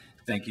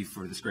 Thank you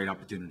for this great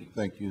opportunity.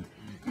 Thank you.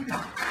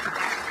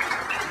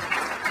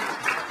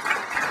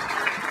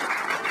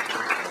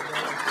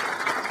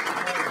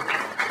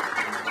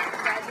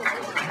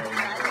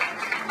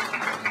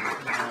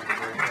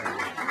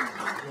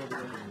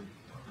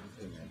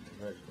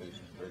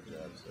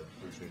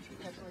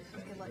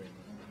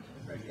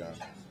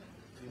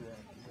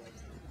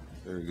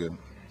 Very good.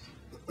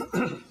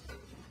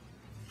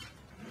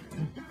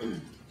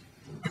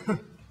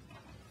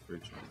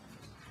 Great job.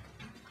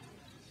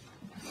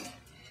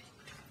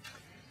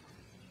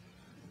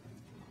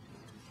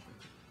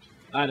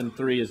 Item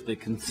 3 is the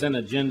consent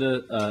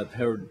agenda. I've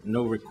heard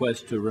no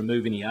request to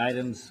remove any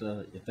items.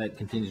 If that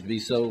continues to be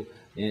so,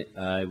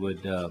 I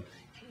would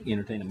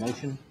entertain a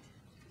motion.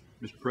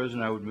 Mr.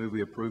 President, I would move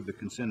we approve the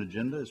consent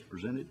agenda as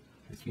presented.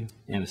 Thank you.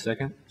 And a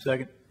second?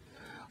 Second.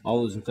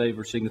 All those in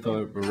favor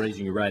signify by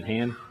raising your right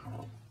hand.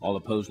 All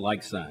opposed,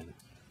 like sign.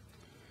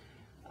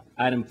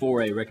 Item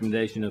 4A,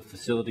 recommendation of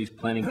Facilities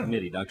Planning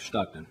Committee. Dr.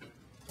 Stockton.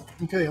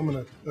 Okay, I'm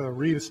going to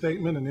read a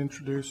statement and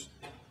introduce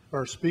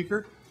our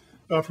speaker.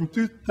 From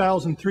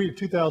 2003 to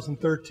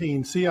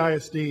 2013,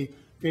 CISD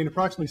gained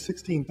approximately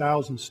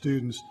 16,000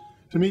 students.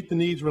 To meet the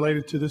needs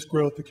related to this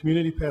growth, the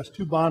community passed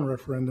 2 bond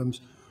referendums,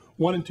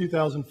 one in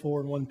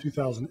 2004 and one in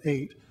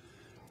 2008.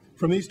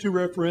 From these 2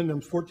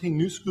 referendums, 14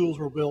 new schools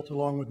were built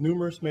along with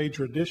numerous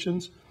major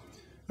additions.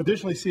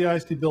 Additionally,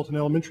 CISD built an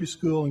elementary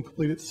school and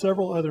completed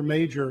several other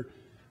major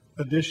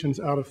additions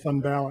out of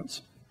fund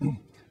balance.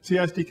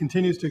 CISD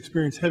continues to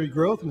experience heavy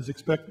growth and is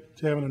expected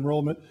to have an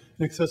enrollment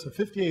in excess of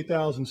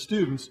 58,000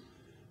 students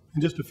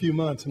in just a few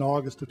months in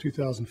August of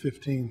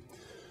 2015.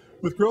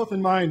 With growth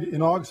in mind,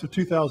 in August of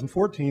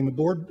 2014, the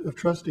Board of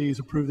Trustees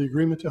approved the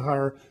agreement to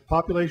hire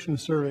population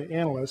survey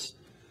analysts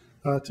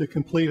to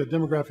complete a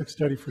demographic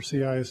study for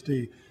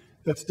CISD.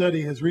 That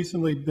study has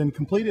recently been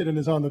completed and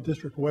is on the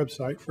district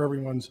website for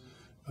everyone's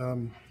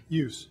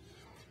use.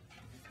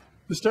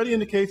 The study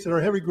indicates that our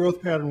heavy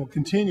growth pattern will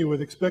continue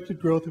with expected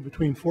growth of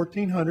between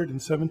 1,400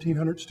 and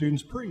 1,700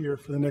 students per year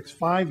for the next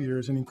 5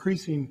 years and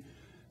increasing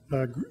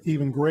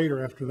even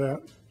greater after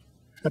that.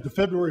 At the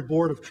February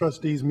Board of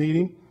Trustees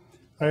meeting,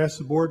 I asked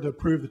the board to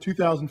approve the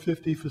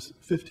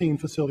 2015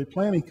 Facility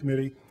Planning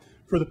Committee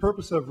for the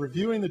purpose of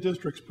reviewing the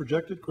district's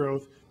projected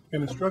growth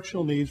and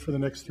instructional needs for the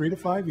next 3 to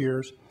 5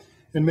 years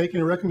and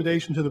making a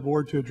recommendation to the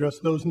board to address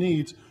those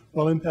needs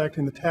while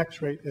impacting the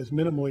tax rate as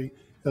minimally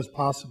as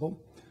possible.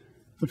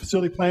 The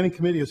Facility Planning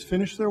Committee has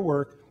finished their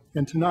work,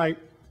 and tonight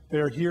they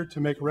are here to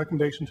make a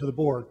recommendation to the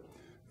board.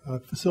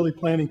 Facility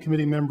Planning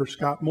Committee member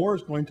Scott Moore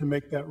is going to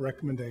make that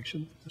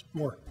recommendation. Mr.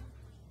 Moore.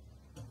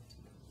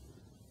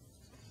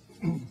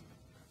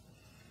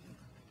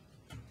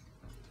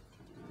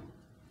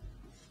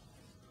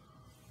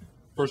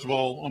 First of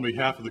all, on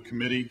behalf of the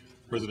committee,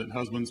 President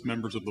Husbands,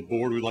 members of the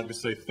board, we'd like to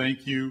say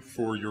thank you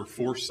for your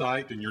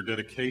foresight and your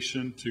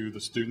dedication to the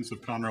students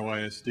of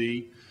Conroe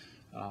ISD,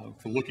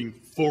 for looking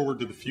forward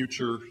to the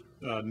future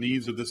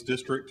needs of this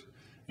district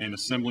and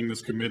assembling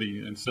this committee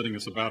and setting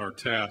us about our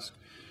task.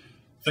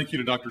 Thank you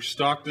to Dr.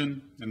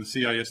 Stockton and the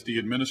CISD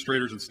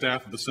administrators and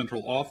staff of the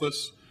central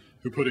office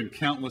who put in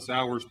countless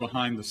hours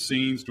behind the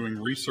scenes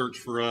doing research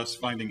for us,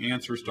 finding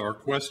answers to our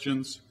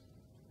questions.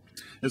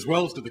 as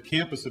well as to the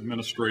campus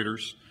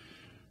administrators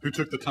who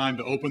took the time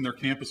to open their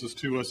campuses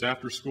to us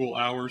after school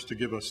hours, to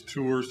give us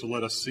tours, to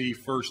let us see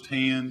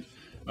firsthand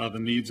the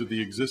needs of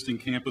the existing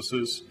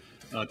campuses,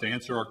 to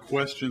answer our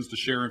questions, to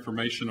share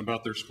information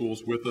about their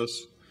schools with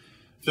us.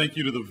 Thank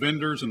you to the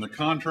vendors and the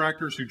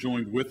contractors who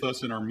joined with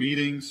us in our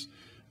meetings,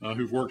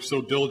 who've worked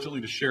so diligently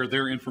to share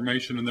their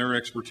information and their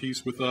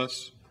expertise with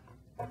us.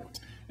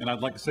 And I'd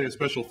like to say a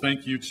special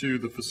thank you to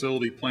the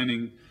Facility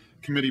Planning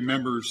Committee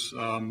members,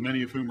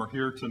 many of whom are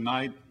here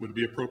tonight. Would it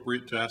be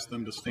appropriate to ask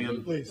them to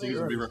stand, please,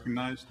 and be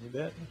recognized? You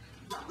bet.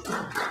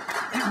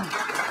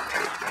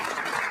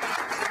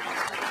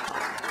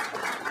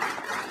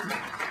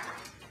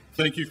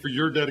 Thank you for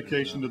your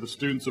dedication to the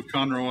students of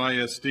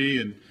Conroe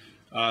ISD. And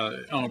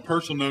on a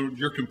personal note,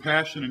 your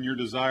compassion and your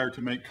desire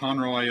to make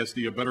Conroe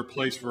ISD a better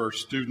place for our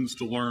students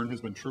to learn has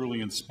been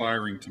truly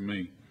inspiring to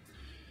me.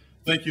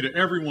 Thank you to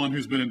everyone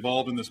who's been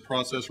involved in this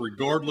process,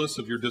 regardless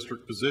of your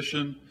district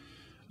position.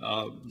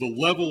 The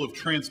level of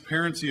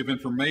transparency of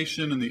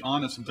information and the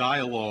honest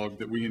dialogue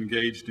that we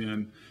engaged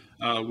in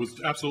was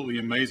absolutely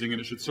amazing,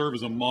 and it should serve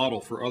as a model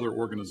for other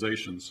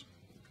organizations.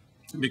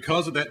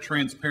 Because of that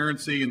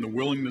transparency and the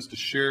willingness to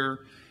share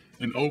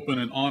an open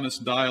and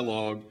honest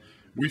dialogue,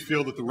 we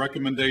feel that the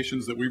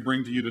recommendations that we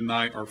bring to you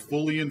tonight are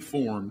fully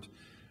informed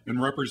and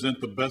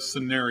represent the best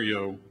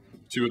scenario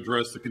to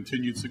address the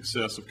continued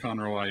success of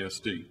Conroe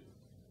ISD.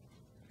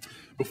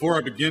 Before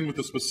I begin with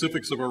the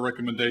specifics of our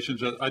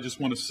recommendations, I just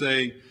want to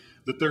say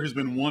that there has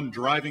been one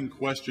driving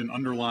question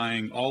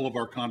underlying all of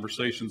our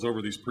conversations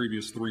over these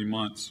previous 3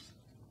 months,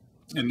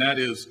 and that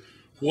is,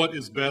 what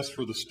is best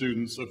for the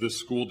students of this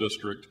school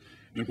district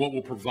and what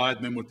will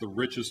provide them with the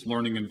richest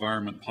learning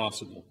environment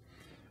possible.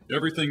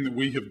 Everything that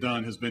we have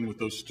done has been with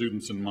those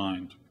students in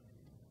mind.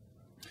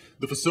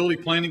 The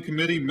Facility Planning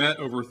Committee met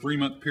over a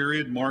 3-month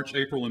period, March,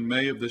 April, and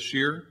May of this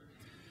year.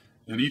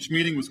 And each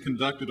meeting was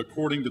conducted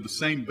according to the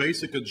same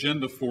basic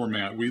agenda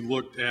format. We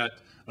looked at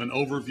an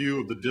overview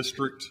of the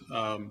district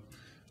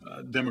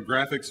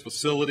demographics,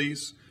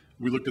 facilities.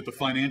 We looked at the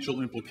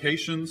financial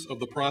implications of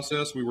the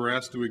process we were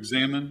asked to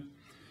examine.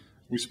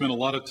 We spent a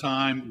lot of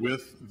time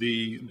with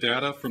the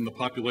data from the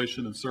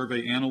population and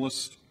survey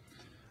analysts.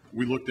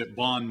 We looked at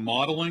bond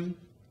modeling,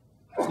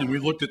 and we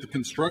looked at the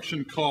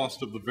construction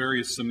cost of the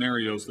various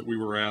scenarios that we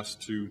were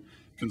asked to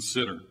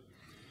consider.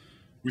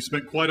 We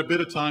spent quite a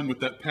bit of time with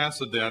that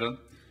PASA data.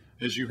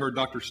 As you heard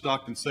Dr.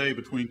 Stockton say,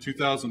 between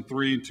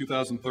 2003 and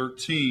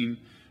 2013,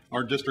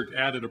 our district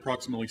added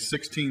approximately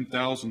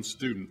 16,000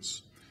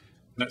 students.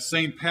 That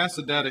same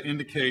PASA data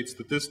indicates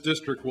that this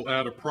district will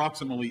add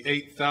approximately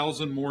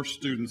 8,000 more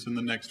students in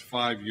the next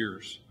 5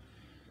 years.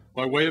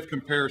 By way of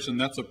comparison,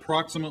 that's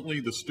approximately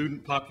the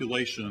student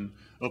population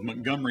of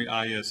Montgomery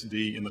ISD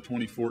in the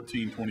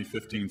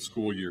 2014-2015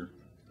 school year.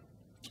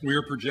 We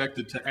are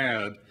projected to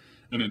add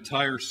an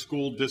entire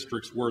school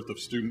district's worth of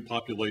student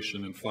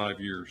population in 5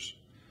 years.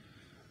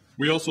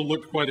 We also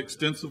looked quite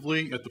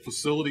extensively at the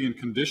facility and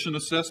condition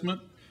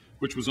assessment,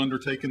 which was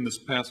undertaken this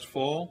past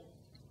fall.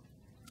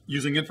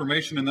 Using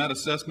information in that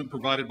assessment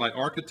provided by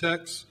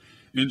architects,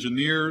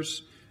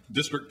 engineers,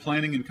 district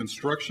planning and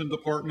construction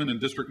department, and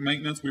district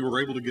maintenance, we were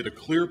able to get a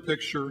clear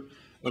picture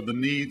of the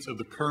needs of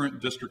the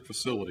current district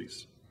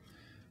facilities.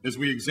 As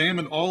we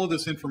examined all of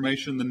this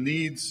information, the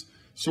needs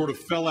sort of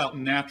fell out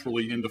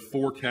naturally into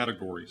 4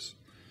 categories.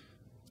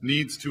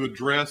 Needs to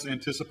address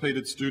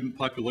anticipated student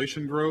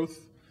population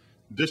growth,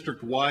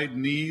 district-wide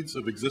needs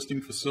of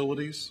existing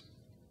facilities,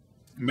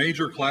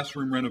 major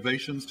classroom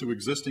renovations to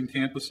existing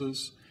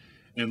campuses,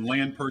 and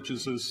land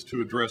purchases to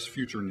address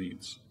future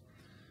needs.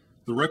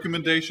 The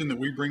recommendation that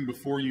we bring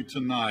before you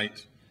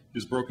tonight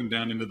is broken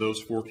down into those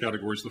 4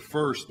 categories. The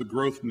first, the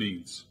growth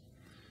needs.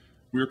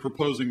 We are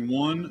proposing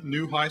 1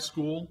 new high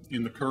school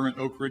in the current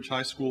Oak Ridge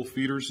High School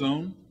feeder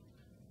zone,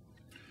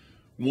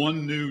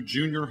 1 new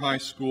junior high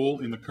school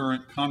in the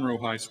current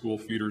Conroe High School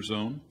feeder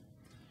zone,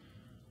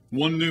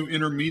 1 new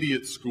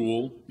intermediate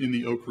school in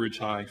the Oak Ridge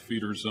High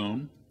feeder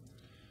zone,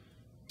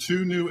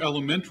 2 new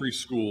elementary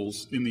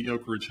schools in the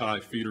Oak Ridge High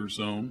feeder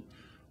zone,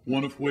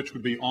 one of which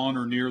would be on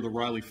or near the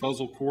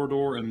Riley-Fuzzle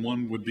corridor, and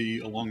one would be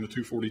along the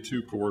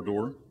 242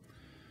 corridor.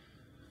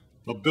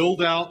 A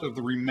build out of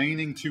the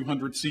remaining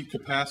 200 seat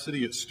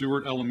capacity at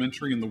Stewart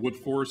Elementary in the Wood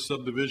Forest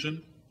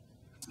subdivision.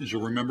 As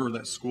you'll remember,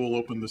 that school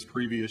opened this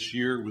previous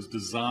year. It was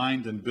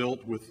designed and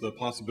built with the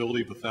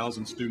possibility of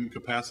 1,000 student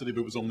capacity,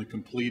 but was only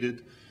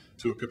completed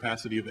to a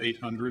capacity of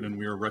 800, and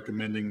we are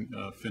recommending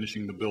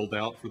finishing the build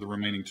out for the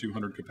remaining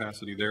 200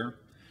 capacity there.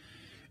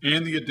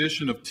 And the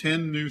addition of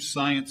 10 new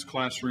science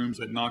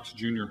classrooms at Knox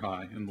Junior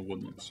High in the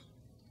Woodlands.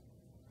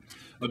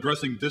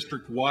 Addressing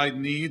district-wide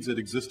needs at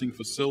existing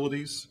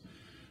facilities.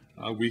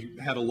 We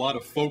had a lot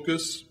of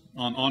focus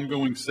on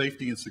ongoing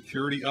safety and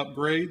security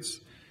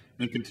upgrades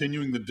and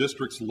continuing the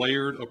district's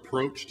layered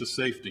approach to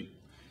safety.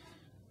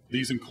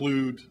 These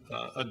include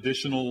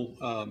additional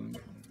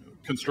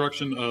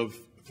construction of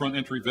front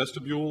entry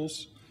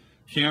vestibules,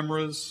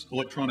 cameras,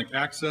 electronic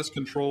access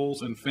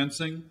controls, and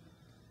fencing.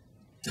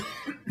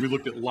 We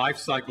looked at life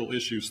cycle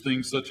issues,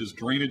 things such as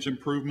drainage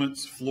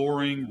improvements,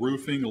 flooring,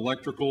 roofing,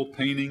 electrical,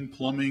 painting,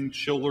 plumbing,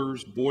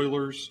 chillers,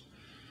 boilers,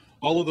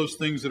 all of those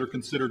things that are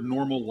considered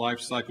normal life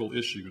cycle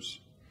issues.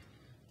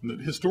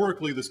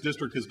 Historically, this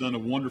district has done a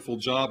wonderful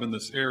job in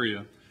this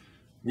area.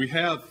 We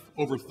have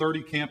over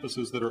 30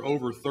 campuses that are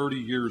over 30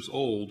 years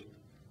old.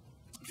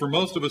 For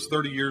most of us,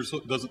 30 years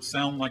doesn't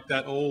sound like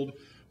that old,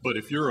 but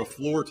if you're a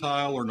floor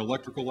tile or an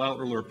electrical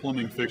outlet or a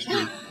plumbing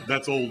fixture,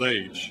 that's old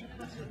age.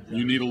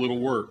 You need a little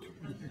work.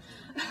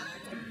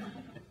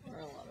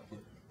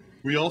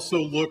 We also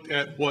looked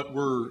at what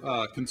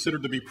were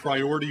considered to be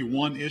priority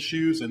 1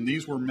 issues, and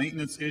these were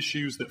maintenance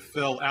issues that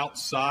fell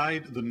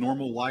outside the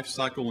normal life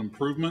cycle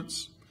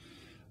improvements.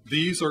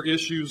 These are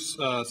issues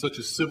such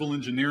as civil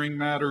engineering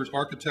matters,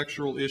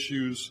 architectural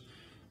issues,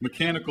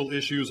 mechanical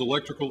issues,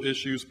 electrical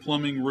issues,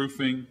 plumbing,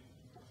 roofing.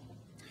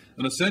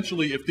 And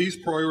essentially, if these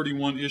priority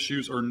 1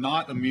 issues are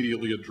not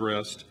immediately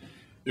addressed,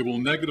 it will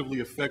negatively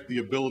affect the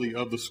ability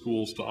of the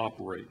schools to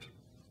operate.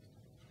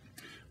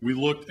 We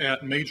looked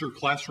at major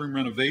classroom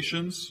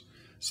renovations,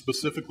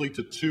 specifically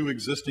to 2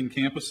 existing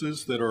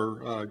campuses that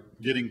are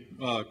getting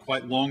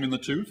quite long in the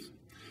tooth.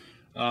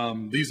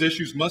 These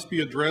issues must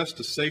be addressed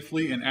to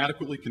safely and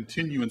adequately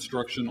continue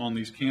instruction on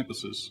these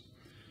campuses.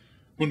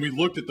 When we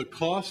looked at the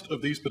cost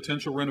of these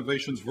potential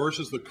renovations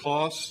versus the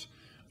cost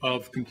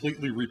of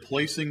completely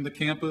replacing the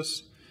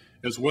campus,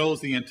 as well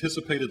as the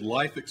anticipated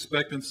life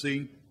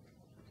expectancy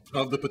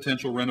of the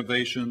potential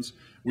renovations,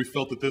 we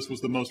felt that this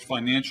was the most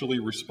financially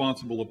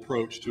responsible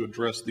approach to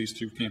address these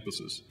 2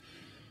 campuses.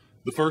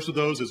 The first of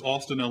those is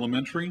Austin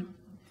Elementary.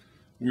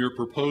 We are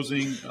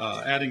proposing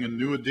adding a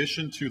new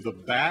addition to the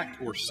back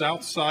or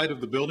south side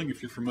of the building,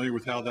 if you're familiar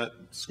with how that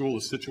school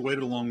is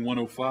situated along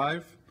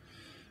 105,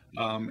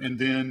 and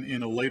then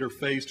in a later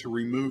phase to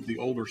remove the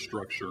older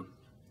structure.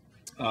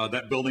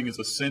 That building is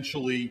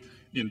essentially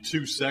in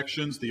 2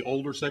 sections. The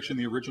older section,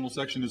 the original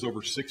section, is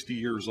over 60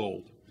 years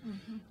old.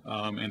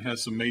 And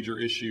has some major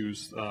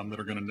issues that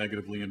are going to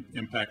negatively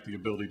impact the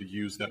ability to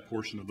use that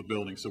portion of the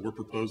building. So we're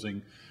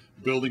proposing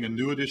building a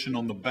new addition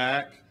on the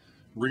back,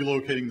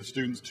 relocating the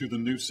students to the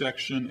new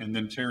section, and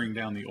then tearing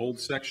down the old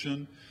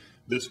section.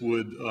 This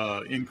would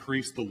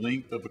increase the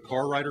length of the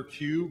car rider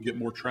queue, get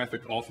more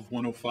traffic off of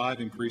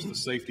 105, increase the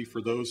safety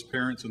for those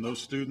parents and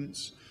those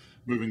students,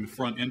 moving the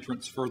front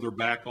entrance further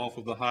back off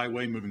of the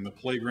highway, moving the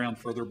playground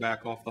further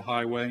back off the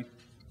highway.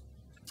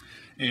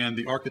 And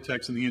the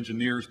architects and the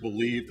engineers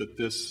believe that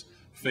this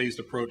phased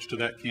approach to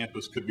that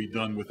campus could be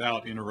done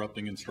without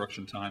interrupting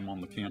instruction time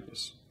on the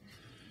campus.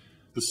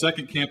 The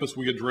second campus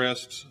we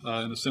addressed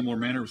in a similar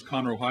manner was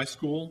Conroe High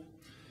School.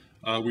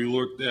 We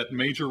looked at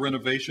major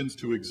renovations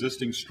to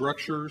existing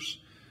structures,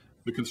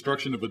 the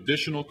construction of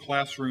additional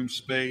classroom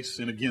space,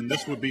 and again,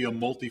 this would be a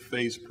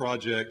multi-phase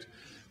project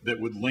that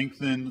would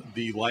lengthen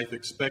the life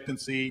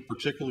expectancy,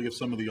 particularly of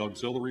some of the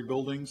auxiliary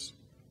buildings,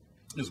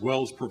 as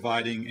well as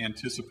providing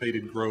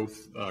anticipated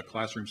growth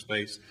classroom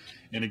space.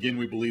 And again,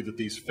 we believe that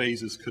these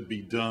phases could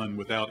be done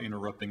without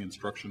interrupting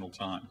instructional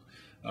time.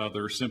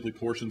 There are simply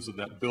portions of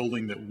that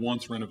building that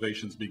once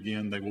renovations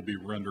begin, they will be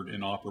rendered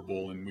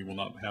inoperable and we will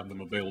not have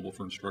them available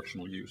for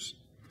instructional use.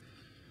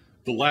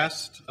 The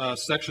last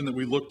section that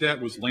we looked at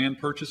was land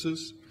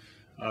purchases.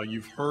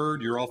 You've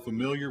heard, you're all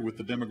familiar with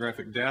the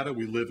demographic data.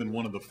 We live in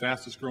one of the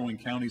fastest growing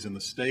counties in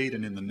the state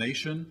and in the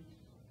nation.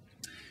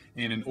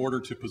 And in order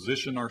to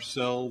position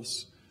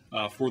ourselves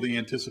for the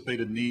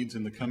anticipated needs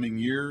in the coming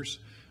years,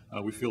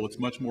 we feel it's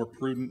much more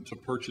prudent to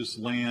purchase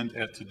land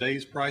at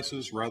today's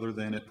prices rather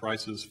than at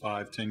prices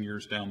 5-10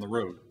 years down the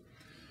road.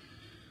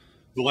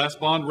 The last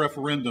bond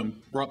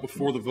referendum brought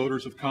before the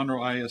voters of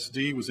Conroe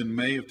ISD was in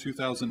May of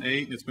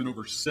 2008, and it's been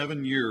over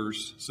 7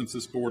 years since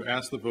this board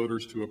asked the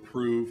voters to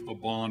approve a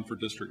bond for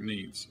district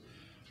needs.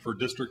 For a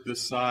district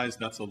this size,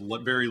 that's a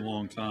very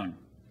long time.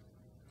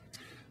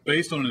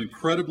 Based on an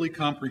incredibly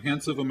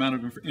comprehensive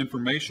amount of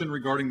information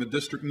regarding the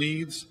district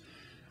needs,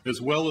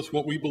 as well as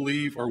what we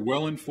believe are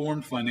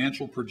well-informed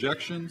financial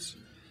projections,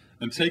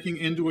 and taking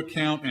into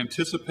account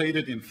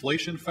anticipated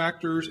inflation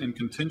factors and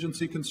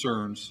contingency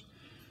concerns,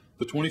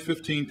 the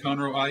 2015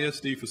 Conroe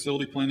ISD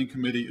Facility Planning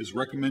Committee is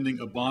recommending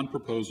a bond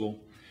proposal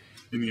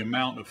in the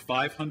amount of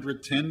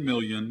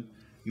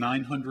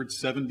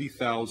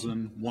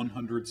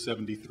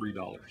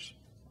 $510,970,173.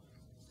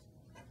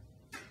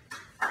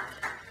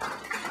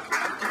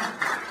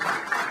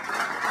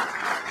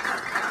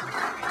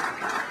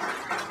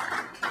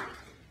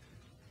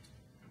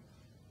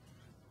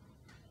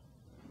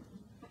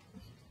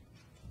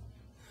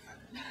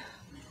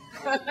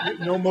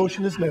 No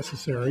motion is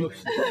necessary.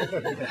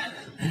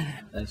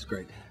 That's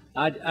great.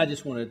 I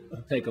just want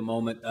to take a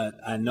moment.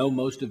 I know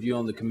most of you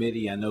on the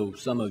committee. I know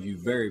some of you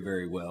very,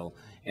 very well.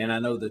 And I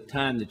know the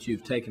time that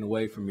you've taken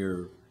away from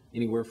your,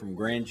 anywhere from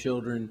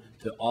grandchildren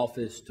to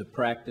office to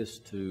practice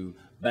to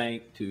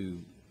bank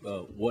to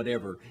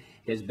whatever,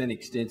 has been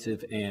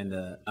extensive. And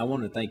I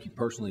want to thank you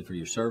personally for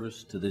your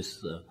service to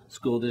this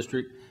school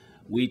district.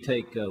 We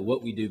take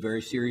what we do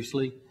very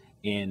seriously.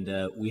 And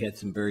we had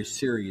some very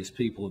serious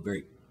people,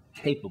 very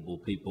capable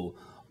people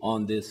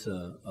on this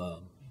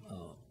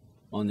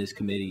on this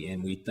committee,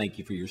 and we thank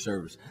you for your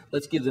service.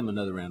 Let's give them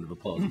another round of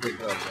applause.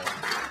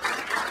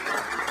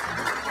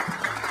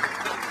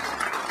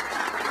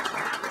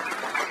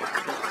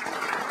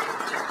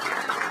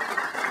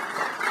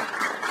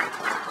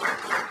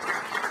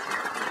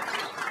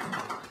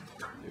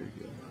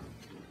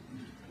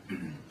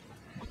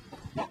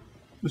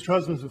 Mr.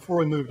 Husbands, before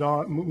we move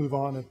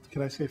on,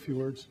 can I say a few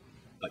words?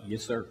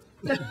 Yes, sir.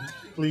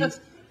 Please.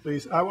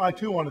 I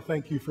too want to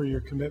thank you for your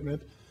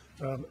commitment.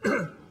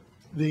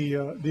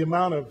 The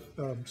amount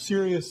of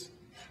serious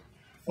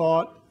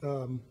thought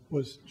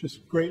was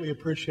just greatly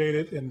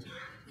appreciated,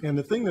 and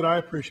the thing that I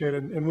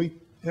appreciated, and we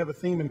have a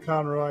theme in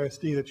Conroe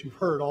ISD that you've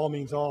heard, all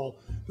means all,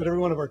 that every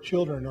one of our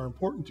children are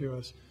important to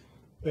us,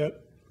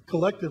 that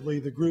collectively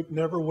the group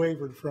never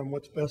wavered from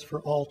what's best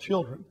for all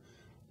children,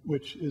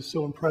 which is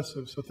so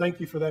impressive. So thank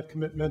you for that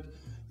commitment.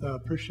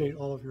 Appreciate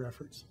all of your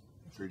efforts.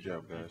 Great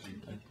job, guys.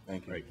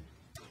 Thank you.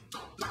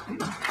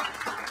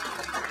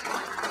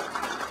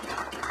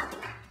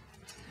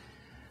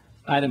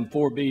 Item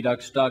 4B,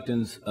 Dr.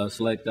 Stockton's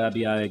select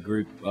IBI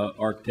group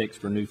architects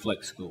for new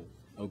flex school,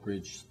 Oak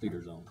Ridge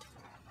Theater Zone.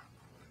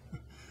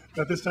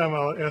 At this time,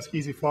 I'll ask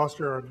Easy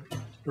Foster, our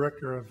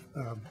Director of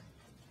Planning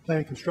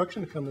and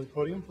Construction, to come to the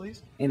podium,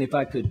 please. And if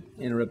I could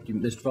interrupt you,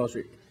 Mr.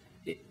 Foster,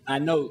 I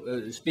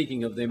know,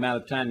 speaking of the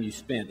amount of time you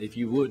spent, if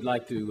you would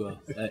like to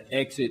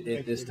exit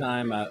at this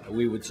time,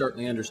 we would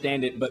certainly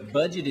understand it, but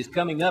budget is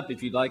coming up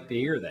if you'd like to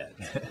hear that.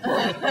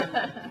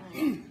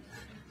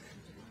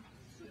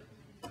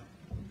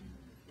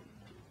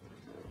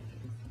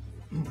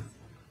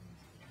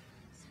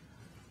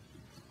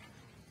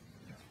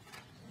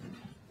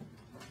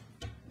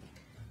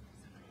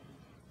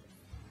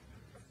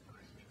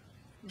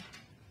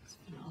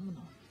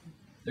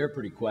 They're a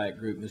pretty quiet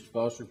group. Mr.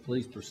 Foster,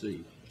 please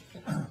proceed.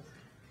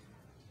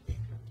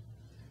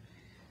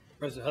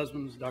 President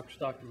Husbands, Dr.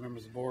 Stockton,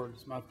 members of the board,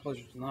 it's my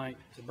pleasure tonight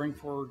to bring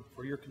forward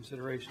for your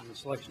consideration the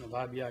selection of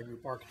IBI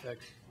Group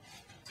architects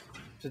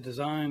to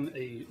design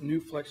a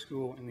new flex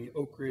school in the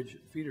Oak Ridge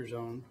feeder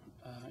zone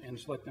and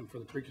select them for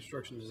the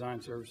pre-construction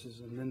design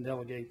services, and then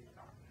delegate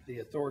the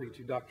authority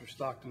to Dr.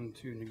 Stockton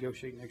to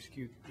negotiate and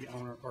execute the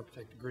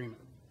owner-architect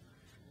agreement.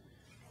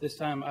 This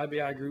time,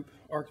 IBI Group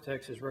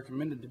Architects is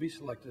recommended to be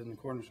selected in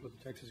accordance with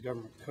the Texas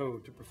Government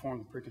Code to perform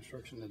the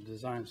pre-construction and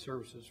design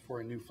services for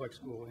a new flex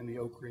school in the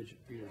Oak Ridge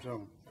feeder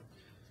zone.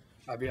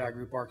 IBI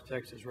Group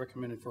Architects is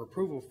recommended for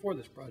approval for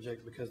this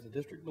project because the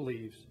district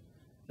believes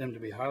them to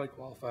be highly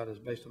qualified as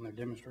based on their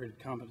demonstrated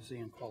competency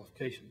and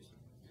qualifications.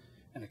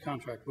 And a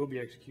contract will be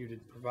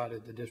executed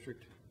provided to the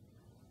district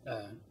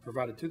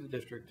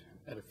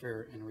at a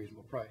fair and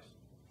reasonable price.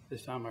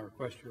 This time, I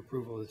request your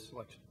approval of this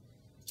selection.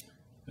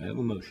 I have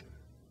a motion.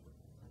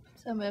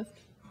 So moved.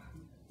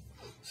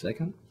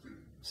 Second?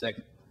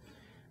 Second.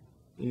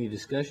 Any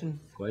discussion,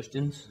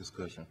 questions?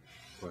 Discussion.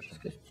 Question.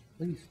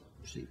 Please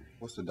proceed.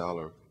 What's the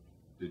dollar?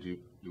 Did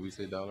we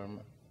say dollar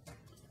amount?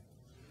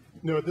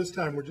 No, at this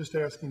time, we're just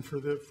asking for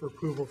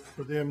approval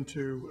for them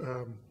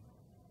to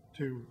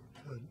do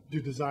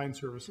design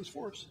services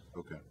for us.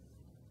 Okay.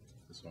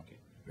 That's okay.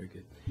 Very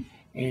good.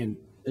 And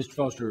Mr.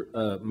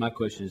 Foster, my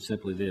question is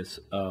simply this.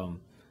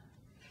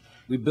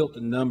 We built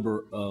a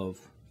number of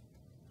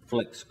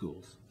flex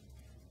schools.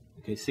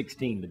 Okay,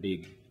 16 to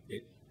be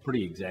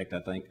pretty exact, I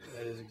think.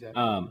 That is exact.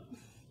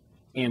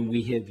 And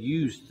we have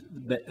used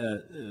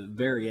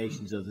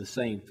variations of the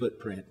same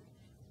footprint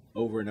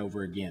over and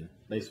over again,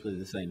 basically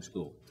the same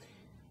school.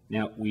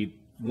 Now,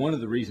 one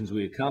of the reasons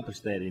we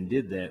accomplished that and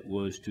did that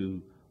was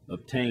to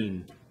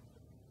obtain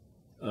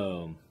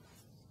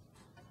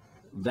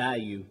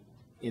value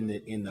in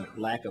the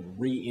lack of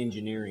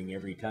re-engineering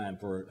every time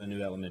for a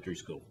new elementary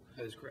school.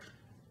 That is correct.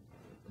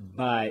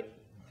 By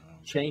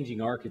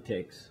Changing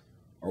architects,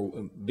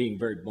 or being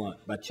very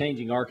blunt, by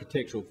changing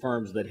architectural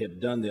firms that have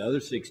done the other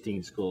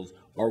 16 schools,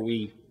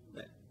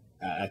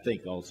 I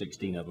think all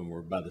 16 of them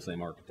were by the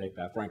same architect.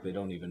 I frankly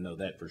don't even know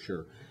that for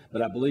sure,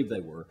 but I believe they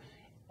were.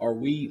 Are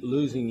we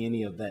losing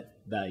any of that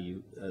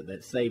value,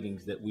 that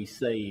savings that we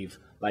save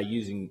by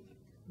using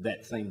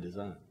that same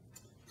design?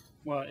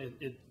 Well,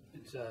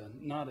 it's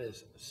not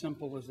as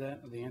simple as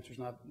that. The answer is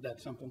not that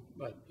simple,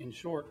 but in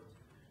short,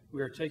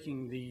 we are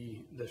taking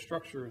the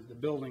structure, the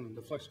building,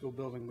 the flex school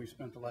building we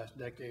spent the last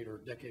decade or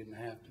decade and a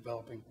half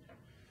developing.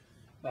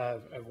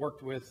 I've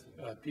worked with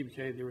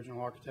PBK, the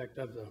original architect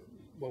of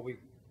what we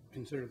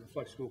consider the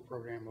flex school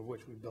program, of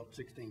which we built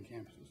 16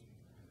 campuses.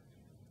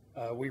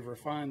 We've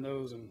refined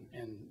those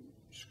and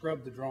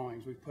scrubbed the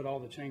drawings. We've put all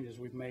the changes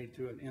we've made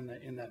to it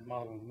in that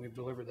model, and we've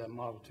delivered that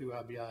model to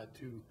IBI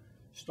to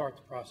start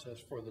the process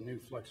for the new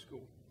flex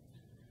school.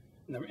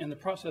 And the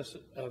process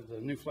of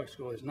the new flex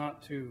school is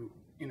not to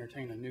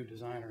entertain a new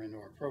designer into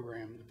our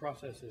program. The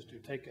process is to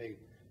take a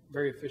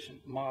very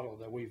efficient model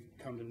that we've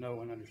come to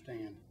know and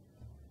understand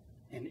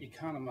and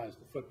economize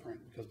the footprint,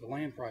 because the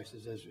land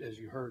prices, as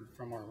you heard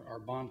from our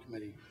bond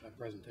committee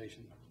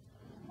presentation,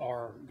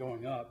 are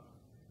going up,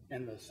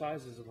 and the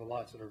sizes of the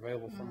lots that are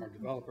available from our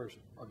developers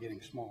are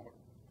getting smaller.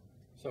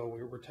 So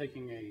we're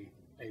taking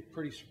a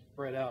pretty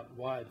spread out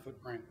wide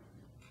footprint,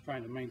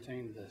 trying to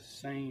maintain the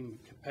same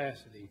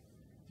capacity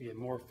to get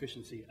more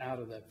efficiency out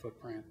of that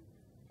footprint,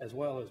 as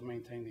well as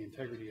maintain the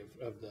integrity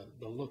of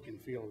the look and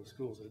feel of the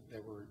schools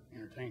that we're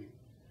entertaining.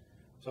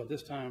 So at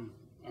this time,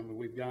 I mean,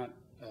 we've got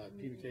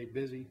PBK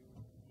busy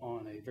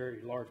on a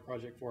very large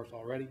project for us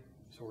already.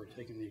 So we're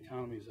taking the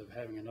economies of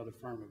having another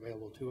firm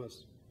available to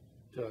us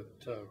to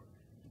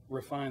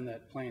refine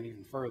that plan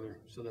even further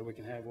so that we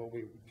can have what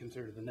we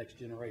consider the next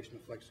generation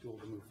of flex school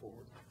to move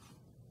forward.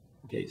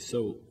 Okay,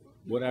 so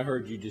what I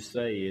heard you just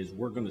say is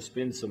we're going to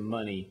spend some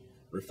money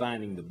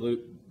refining the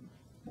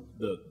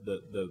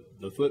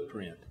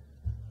footprint,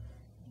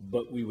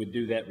 but we would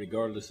do that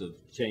regardless of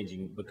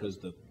changing because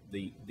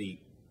the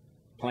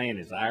plan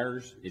is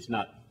ours. It's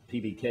not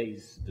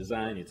PBK's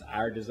design, it's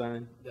our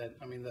design. That,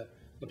 I mean,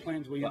 the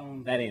plans we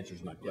own. That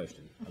answers my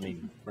question. I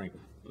mean,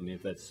 frankly, I mean,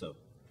 if that's so.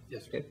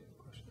 Yes, sir. Okay.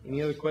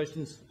 Any other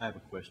questions? I have a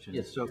question.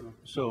 Yes.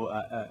 So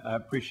I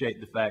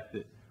appreciate the fact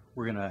that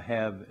we're going to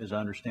have, as I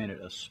understand it,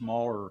 a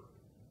smaller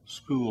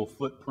school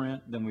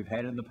footprint than we've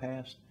had in the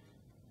past.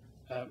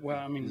 Well,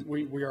 I mean,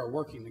 we are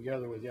working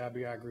together with the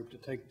IBI group to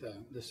take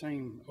the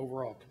same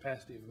overall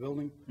capacity of the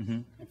building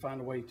and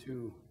find a way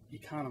to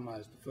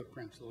economize the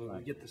footprint so that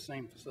we get the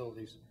same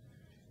facilities,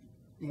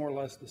 more or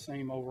less the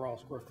same overall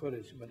square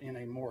footage, but in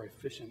a more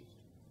efficient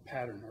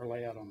pattern or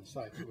layout on the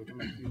site so we can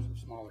make use of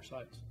smaller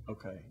sites.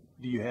 Okay.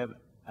 Do you have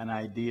an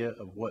idea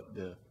of what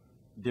the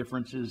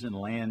differences in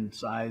land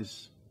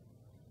size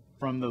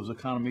from those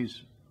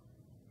economies,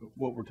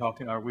 what we're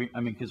talking, I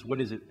mean, because what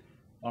is it?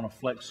 On a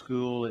flex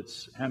school,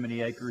 it's how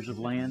many acres of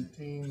land?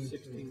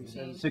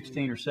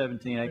 16 or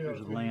 17 acres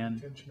of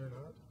land.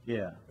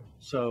 Yeah.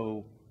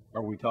 So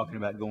are we talking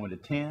about going to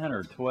 10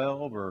 or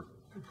 12 or?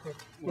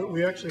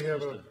 We actually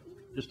have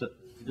just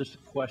a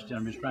question.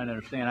 I'm just trying to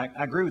understand.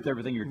 I agree with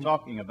everything you're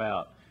talking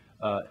about.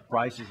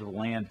 Prices of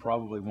land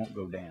probably won't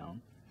go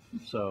down.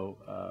 So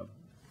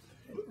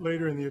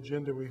later in the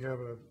agenda, we have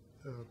a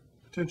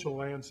potential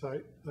land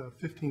site,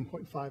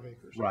 15.5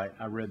 acres. Right,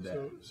 I read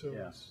that. So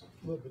yeah. It's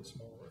a little bit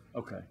smaller.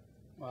 Okay.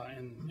 Well,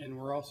 and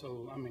we're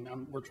also, I mean,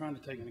 we're trying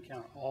to take into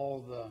account all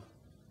the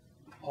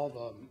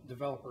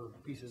developer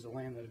pieces of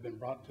land that have been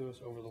brought to us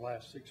over the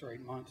last 6 or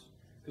 8 months,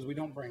 because we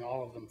don't bring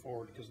all of them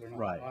forward because they're not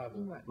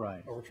viable.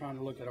 Right. But we're trying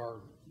to look at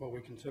what we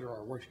consider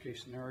our worst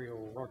case scenario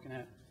we're working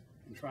at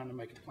and trying to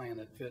make a plan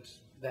that fits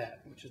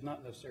that, which is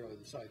not necessarily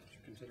the site that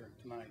you're considering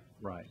tonight.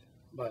 Right.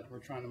 But we're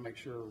trying to make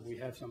sure we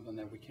have something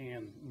that we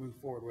can move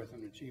forward with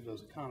and achieve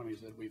those economies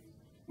that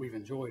we've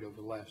enjoyed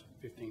over the last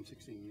 15,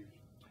 16 years.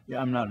 Yeah,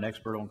 I'm not an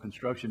expert on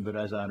construction, but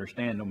as I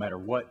understand, no matter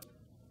what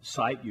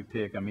site you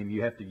pick, I mean,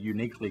 you have to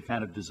uniquely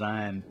kind of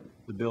design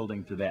the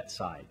building to that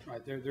site.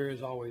 Right. There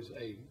is always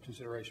a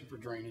consideration for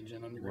drainage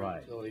and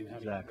underground utility and how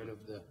to get rid of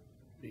the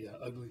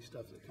ugly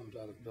stuff that comes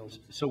out of the building.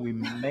 So we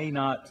may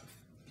not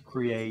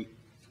create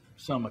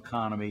some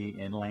economy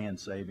in land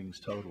savings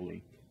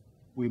totally.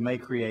 We may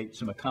create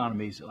some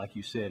economies, like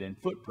you said, in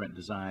footprint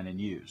design and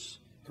use.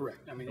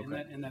 Correct. I mean,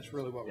 and that's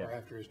really what we're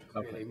after, is to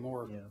create a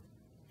more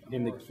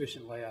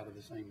efficient layout of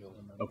the same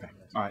building. Okay.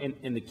 All right.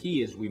 And the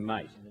key is we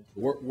might,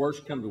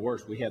 worst come to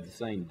worst, we have the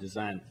same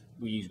design.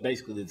 We use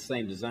basically the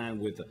same design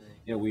with,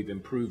 we've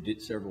improved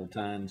it several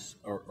times,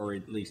 or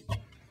at least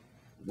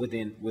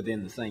within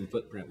the same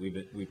footprint.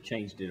 We've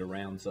changed it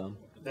around some.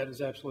 That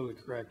is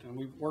absolutely correct. And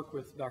we've worked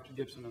with Dr.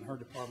 Gibson and her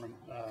department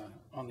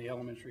on the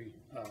elementary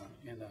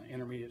and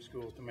intermediate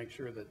schools to make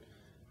sure that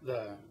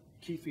the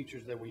key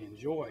features that we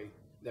enjoy,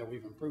 that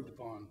we've improved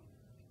upon,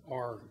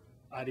 are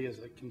ideas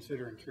that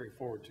consider and carry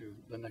forward to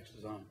the next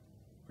design.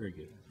 Very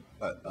good.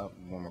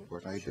 One more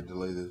question. I hate to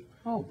delay the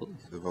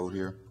vote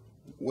here.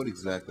 What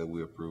exactly are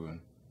we approving?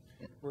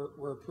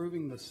 We're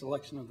approving the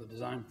selection of the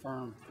design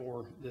firm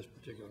for this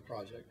particular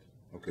project.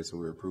 Okay, so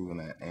we're approving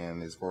that.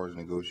 And as far as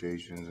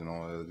negotiations and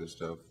all that other good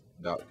stuff,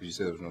 because you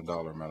said there was no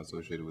dollar amount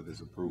associated with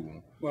this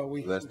approval. Well,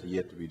 so that's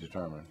yet to be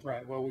determined.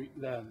 Right. Well,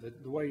 the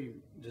way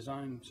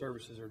design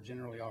services are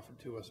generally offered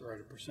to us are at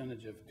a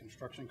percentage of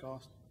construction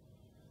cost.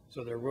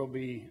 So there will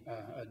be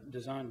a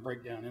design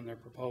breakdown in their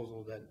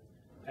proposal that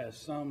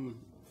has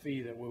some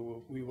fee that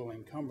we will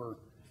encumber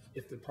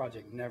if the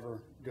project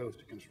never goes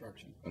to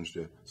construction.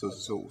 Understood. So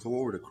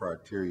what were the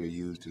criteria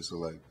used to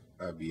select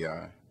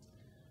IBI?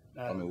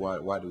 I mean,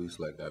 why do we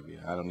select IBI?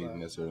 I don't even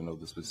necessarily know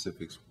the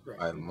specifics,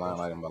 line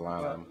item by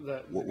line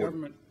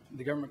item.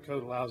 The government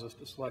code allows us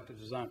to select a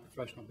design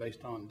professional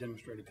based on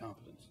demonstrated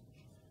competence.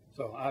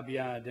 So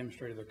IBI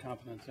demonstrated their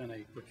competence in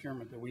a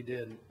procurement that we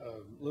did a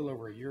little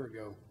over a year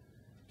ago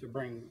to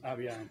bring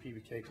IBI and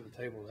PBK to the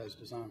table as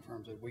design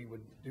firms that we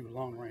would do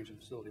long-range and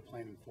facility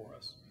planning for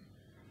us.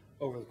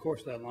 Over the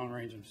course of that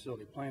long-range and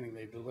facility planning,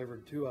 they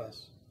delivered to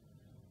us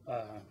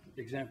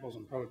examples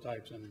and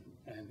prototypes and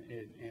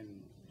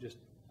just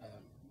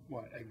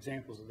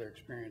examples of their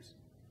experience.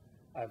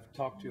 I've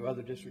talked to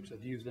other districts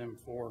that use them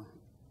for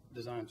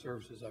design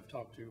services. I've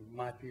talked to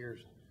my peers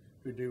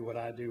who do what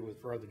I do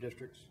for other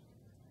districts,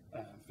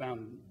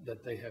 found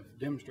that they have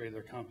demonstrated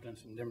their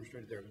competence and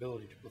demonstrated their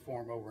ability to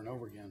perform over and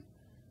over again,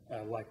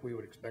 like we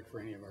would expect for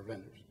any of our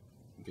vendors.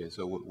 Okay,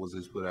 so was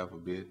this put out for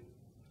bid?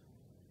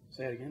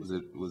 Say it again?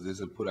 Was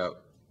this a put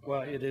out?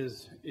 Well, it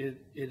is, you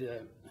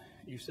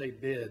say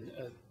bid,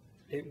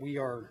 we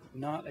are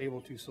not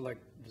able to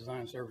select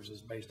design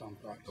services based on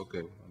price.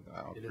 Okay.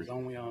 It is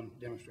only on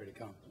demonstrated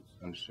competence.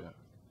 Understand.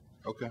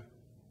 Okay.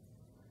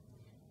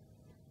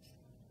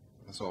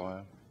 That's all I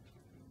have.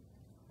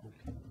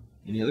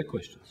 Any other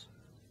questions,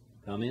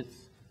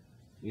 comments?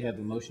 We have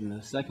a motion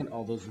and a second.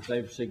 All those in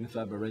favor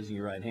signify by raising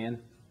your right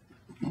hand.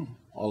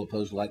 All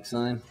opposed, like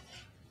sign.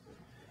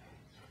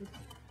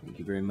 Thank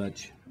you very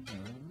much.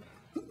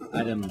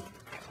 Item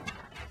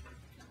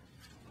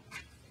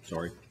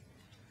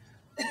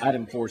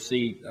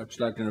 4C, Dr.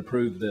 Stockton,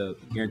 approve the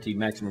guaranteed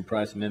maximum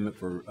price amendment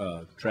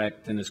for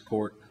track tennis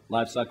court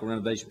life cycle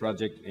renovation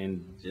project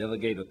and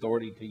delegate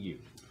authority to you.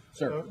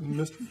 Sir.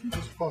 Mr.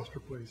 Foster,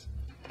 please.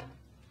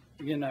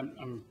 Again,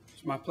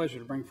 it's my pleasure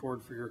to bring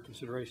forward for your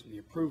consideration the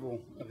approval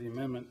of the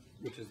amendment,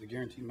 which is the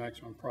guaranteed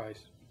maximum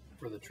price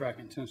for the track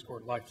and tennis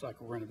court life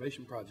cycle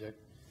renovation project,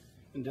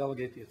 and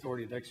delegate the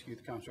authority to execute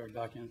the contract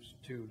documents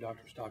to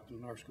Dr.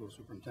 Stockton, our school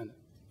superintendent.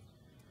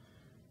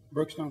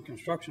 Brookstone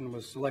Construction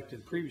was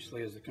selected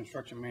previously as the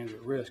construction manager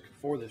at risk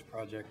for this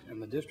project,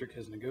 and the district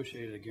has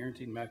negotiated a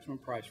guaranteed maximum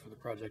price for the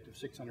project of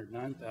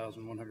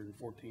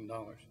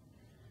 $609,114.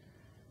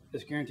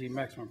 This guaranteed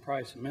maximum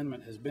price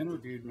amendment has been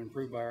reviewed and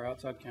approved by our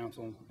outside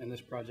counsel, and this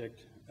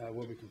project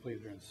will be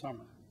completed during the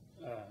summer.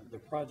 The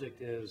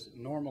project is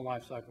normal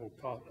life cycle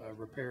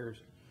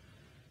repairs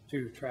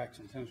to tracks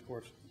and tennis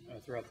courts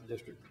throughout the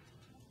district.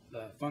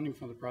 The funding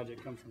for the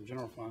project comes from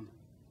general fund.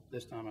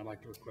 This time I'd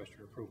like to request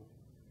your approval.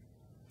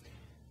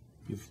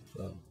 You've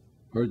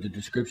heard the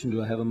description.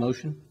 Do I have a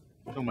motion?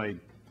 So made.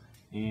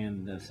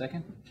 And a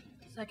second?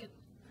 Second.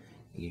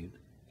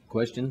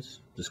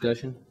 Questions,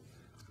 discussion?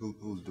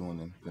 Who's doing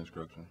the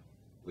construction?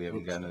 We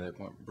haven't gotten to that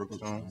point.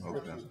 Brookstone?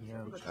 Okay.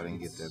 I didn't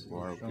get that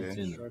far. Okay.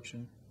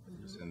 Construction.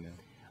 It's in there.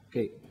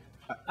 Okay.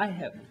 I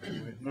have,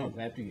 no,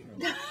 after you.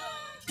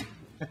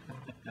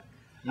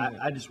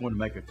 I just want to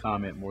make a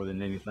comment more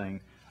than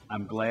anything.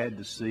 I'm glad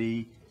to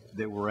see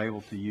that we're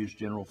able to use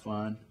general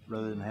fund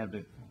rather than have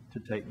to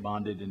take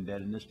bonded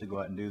indebtedness to go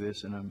out and do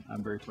this, and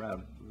I'm very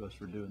proud of us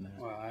for doing that.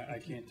 Well, I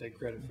can't take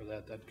credit for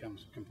that. That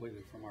comes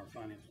completely from our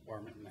finance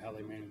department and how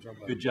they manage our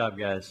budget. Good job,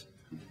 guys.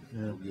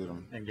 Yeah.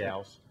 And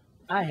gals.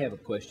 I have a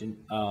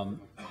question, and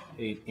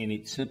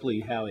it's simply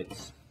how it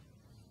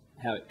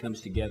comes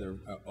together,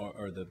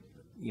 or the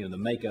the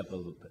makeup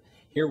of it.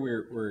 Here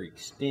we're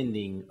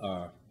extending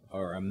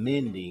or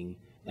amending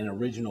an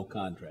original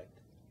contract,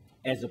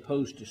 as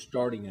opposed to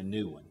starting a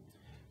new one.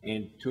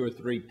 And 2 or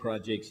 3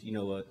 projects,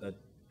 I'm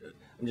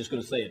just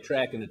going to say a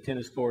track and a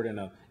tennis court and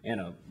a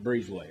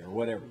breezeway or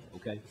whatever.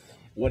 Okay,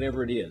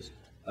 whatever it is.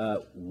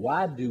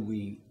 Why do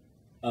we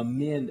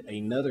amend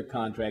another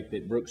contract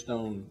that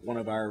Brookstone, one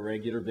of our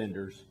regular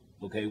vendors,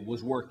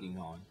 was working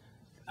on?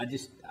 I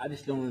just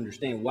don't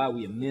understand why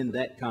we amend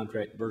that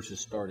contract versus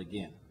start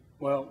again.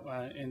 Well,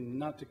 and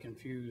not to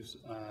confuse,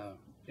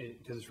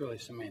 because it's really a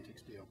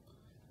semantics deal.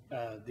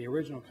 The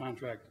original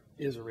contract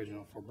is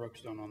original for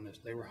Brookstone on this.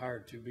 They were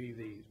hired to be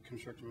the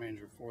construction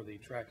manager for the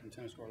track and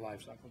tennis court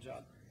life cycle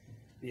job.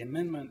 The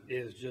amendment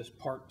is just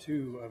part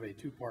 2 of a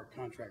 2-part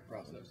contract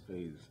process.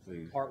 Please.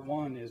 Part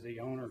 1 is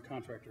the owner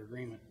contractor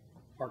agreement.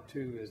 Part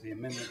 2 is the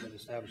amendment that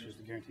establishes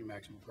the guaranteed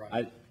maximum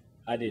price.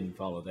 I didn't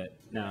follow that.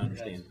 Now I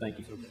understand. Thank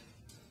you. Okay.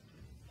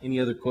 Any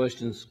other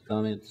questions,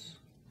 comments?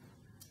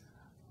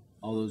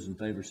 All those in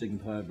favor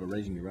signify by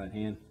raising your right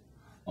hand.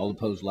 All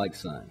opposed, like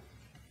sign.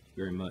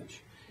 Very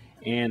much.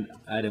 And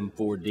item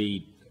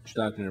 4D,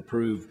 Stockton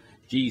approve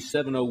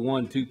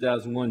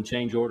G701-2001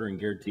 change order and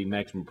guaranteed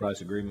maximum price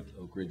agreement,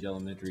 Oak Ridge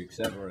Elementary, et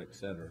cetera, et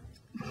cetera.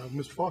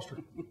 Mr. Foster.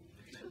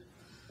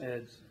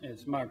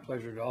 It's my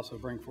pleasure to also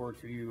bring forward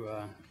for you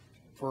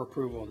for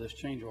approval of this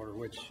change order,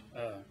 which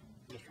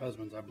Mr.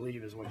 Husbands, I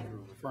believe, is what you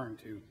were referring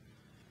to,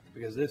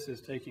 because this is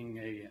taking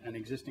an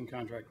existing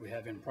contract we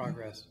have in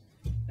progress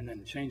and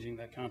then changing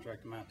that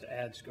contract amount to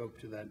add scope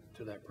to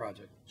that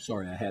project.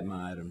 Sorry, I had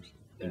my items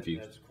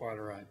confused. That's quite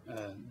all right.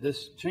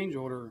 This change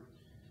order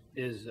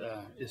is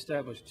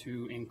established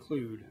to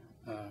include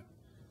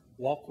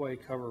walkway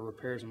cover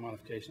repairs and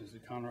modifications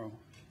at Conroe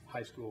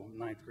High School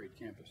 9th grade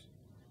campus.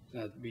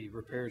 That'd be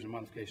repairs and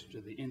modifications to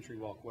the entry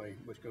walkway,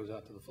 which goes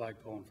out to the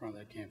flagpole in front of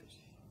that campus.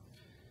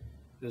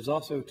 There's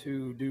also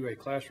to do a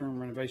classroom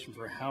renovation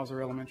for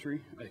Hauser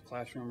Elementary, a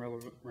classroom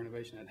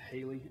renovation at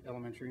Haley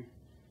Elementary,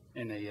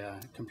 and a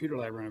computer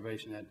lab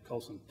renovation at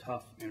Colson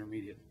Tough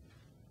Intermediate.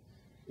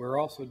 We're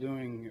also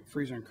doing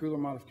freezer and cooler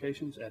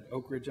modifications at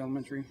Oak Ridge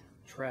Elementary,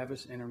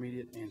 Travis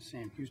Intermediate, and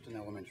Sam Houston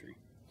Elementary.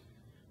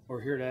 What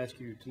we're here to ask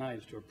you tonight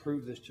is to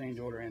approve this change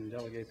order and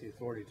delegate the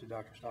authority to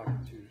Dr.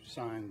 Stockton to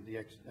sign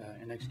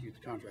and execute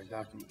the contract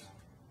documents.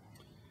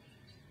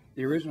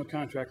 The original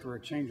contract we're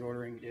change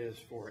ordering is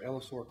for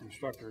Ellisor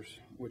Constructors,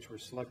 which were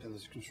selected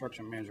as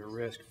construction manager at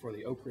risk for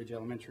the Oak Ridge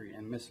Elementary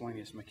and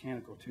Miscellaneous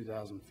Mechanical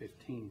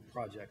 2015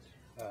 project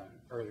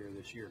earlier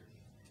this year.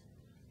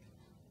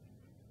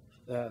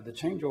 The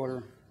change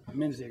order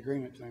amends the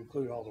agreement to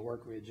include all the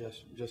work we had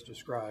just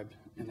described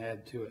and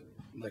add to it.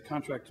 The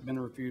contract has been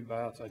reviewed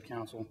by outside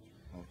counsel,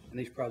 and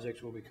these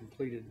projects will be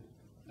completed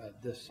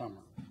this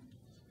summer.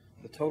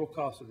 The total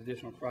cost of the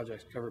additional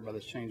projects covered by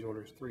this change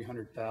order is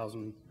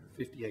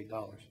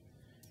 $300,058,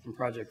 and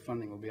project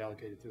funding will be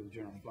allocated through the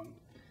general fund.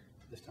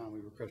 This time we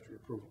request your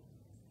approval.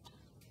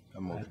 I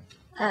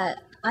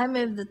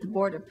move that the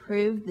board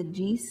approve the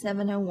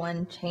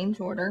G701 change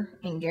order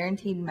and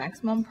guaranteed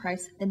maximum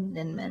price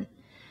amendment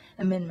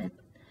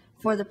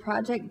for the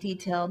project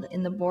detailed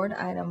in the board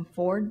item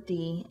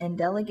 4D and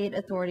delegate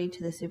authority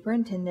to the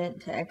superintendent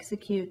to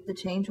execute the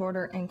change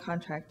order and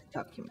contract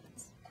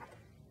documents.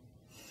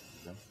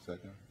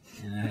 Second.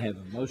 And I have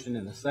a motion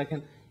and a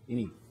second.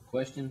 Any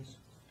questions?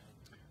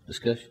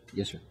 Discussion?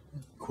 Yes, sir.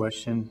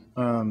 Question.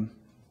 Ninth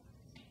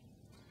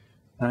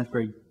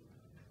grade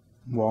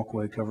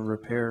walkway cover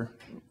repair.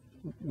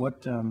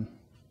 What, I'm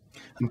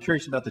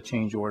curious about the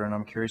change order, and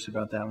I'm curious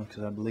about that one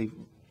because I believe,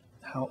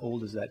 how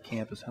old is that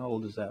campus? How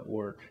old does that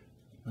work?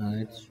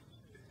 It's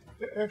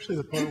Actually,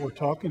 the part we're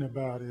talking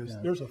about is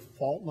there's a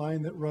fault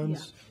line that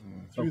runs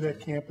through that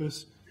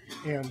campus,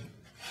 and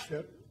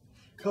that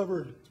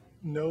covered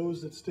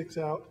nose that sticks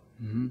out,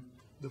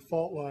 the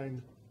fault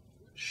line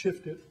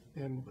shifted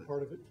and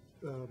part of it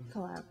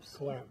collapsed.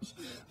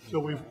 So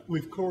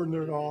we've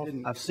cordoned it off.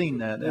 I've seen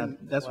that.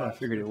 That's what I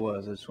figured it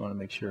was. I just want to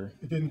make sure.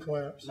 It didn't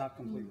collapse. Not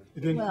completely.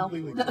 It didn't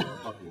completely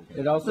collapse.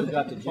 It also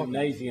got the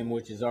gymnasium,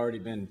 which has already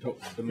been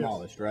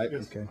demolished, right?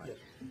 Yes.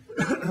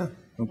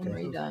 Okay.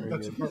 Redone.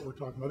 That's the part we're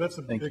talking about. That's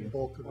a big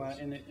bulk of Well, this.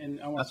 and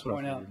I want to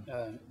point out,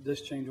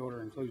 this change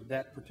order includes,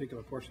 that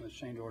particular portion of this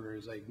change order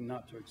is a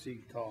not to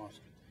exceed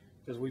cost.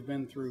 Because we've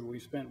been through, we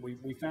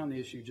found the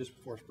issue just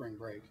before spring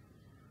break.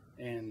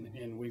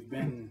 And we've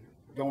been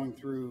going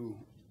through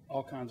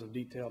all kinds of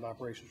detailed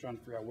operations trying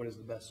to figure out what is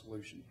the best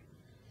solution.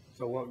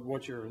 So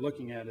what you're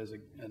looking at is a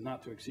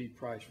not to exceed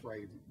price for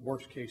a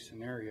worst case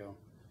scenario.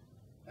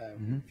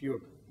 If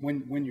you,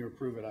 when you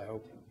approve it, I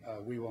hope,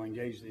 we will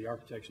engage the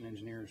architects and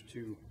engineers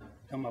to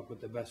come up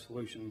with the best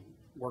solution,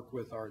 work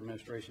with our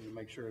administration to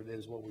make sure it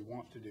is what we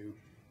want to do,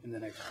 and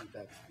then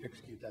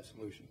execute that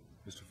solution.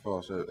 Mr.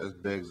 Foster,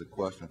 that begs the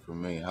question for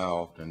me, how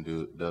often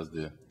does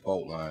the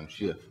fault line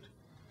shift?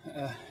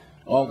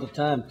 All the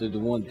time through the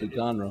one through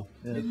Conroe.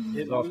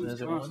 It moves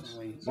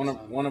constantly.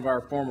 One of our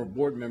former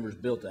board members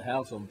built a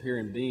house on Pier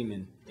and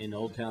Beam in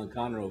Old Town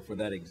Conroe for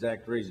that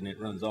exact reason.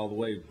 It runs all the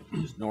way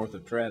just north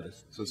of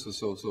Travis. So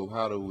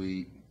how do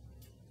we,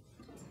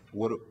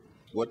 what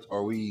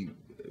are we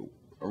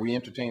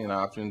entertaining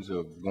options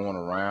of going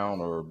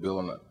around or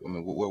building,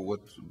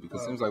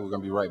 because it seems like we're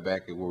gonna be right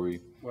back at where here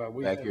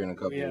in a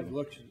couple of years. We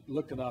have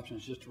looked at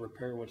options just to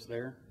repair what's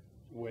there,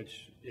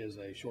 which is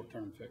a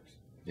short-term fix.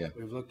 Yeah.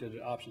 We've looked at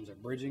options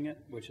of bridging it,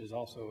 which is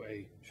also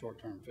a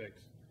short-term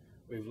fix.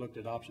 We've looked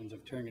at options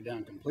of tearing it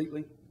down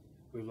completely.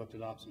 We've looked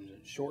at options of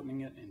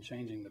shortening it and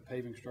changing the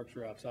paving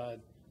structure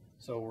outside.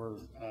 So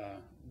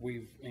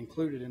we've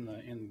included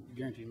in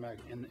guaranteed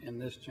in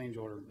this change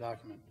order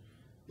document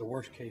the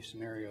worst case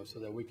scenario so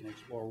that we can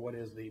explore what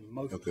is the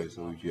most so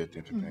we get to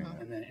entertain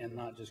that. and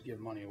not just give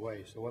money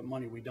away. So what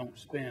money we don't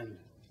spend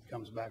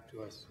comes back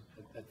to us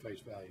at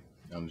face value.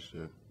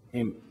 Understood.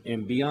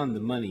 And beyond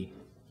the money,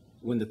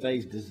 when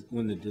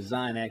the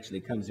design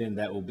actually comes in,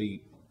 that will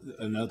be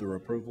another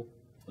approval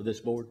of this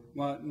board?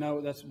 Well,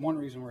 no, that's one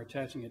reason we're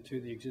attaching it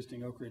to the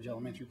existing Oak Ridge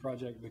Elementary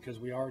project, because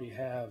we already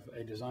have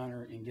a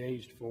designer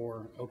engaged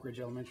for Oak Ridge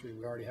Elementary.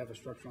 We already have a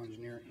structural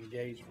engineer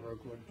engaged for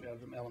Oak Ridge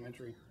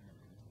Elementary.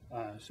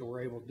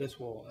 So this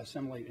will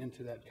assimilate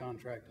into that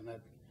contract, and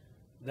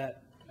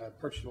that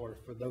purchase order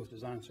for those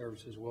design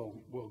services will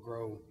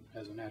grow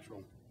as a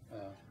natural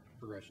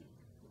progression.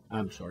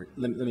 I'm sorry,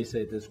 let me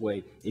say it this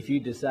way. If you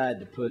decide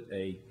to put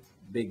a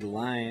big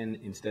lion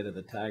instead of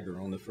the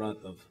tiger on the front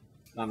of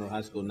Conroe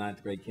High School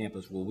 9th grade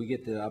campus, will we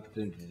get the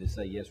opportunity to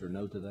say yes or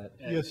no to that?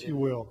 Yes, you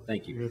will.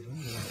 Thank you.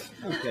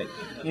 Okay.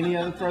 Any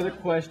other further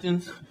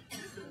questions?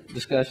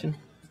 Discussion?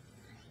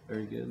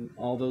 Very good.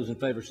 All those in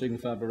favor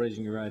signify by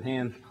raising your right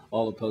hand.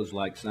 All opposed,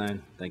 like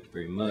sign. Thank you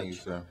very much. Thank you,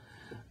 sir.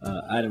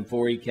 Item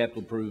 4E,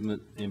 capital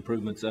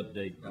improvements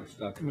update. Dr.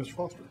 Stockton. Ms.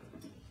 Foster.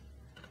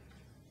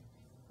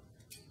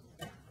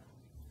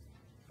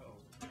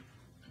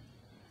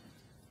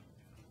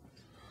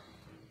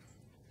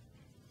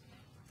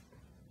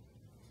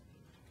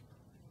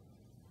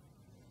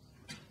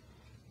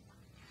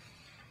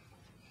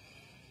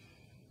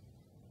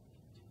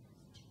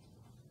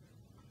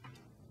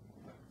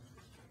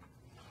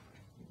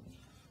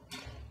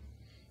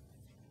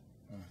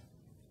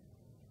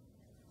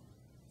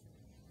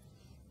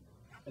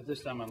 At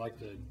this time, I'd like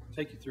to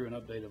take you through an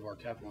update of our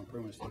capital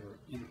improvements that are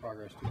in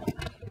progress.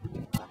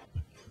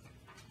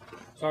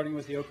 Starting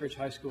with the Oak Ridge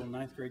High School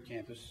 9th grade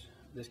campus,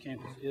 this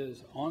campus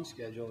is on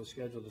schedule. It's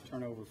scheduled to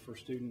turn over for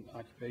student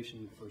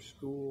occupation for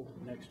school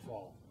next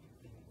fall.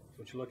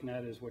 What you're looking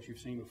at is what you've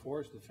seen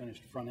before, is the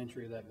finished front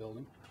entry of that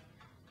building.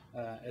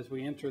 As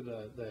we enter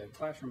the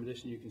classroom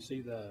addition, you can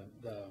see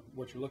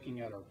what you're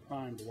looking at are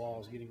primed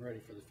walls getting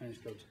ready for the finish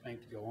coat's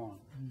paint to go on.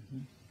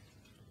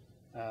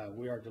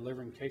 We are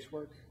delivering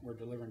casework, we're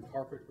delivering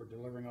carpet, we're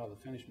delivering all the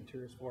finished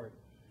materials for it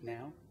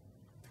now.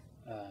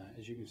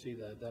 As you can see,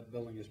 that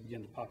building is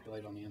beginning to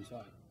populate on the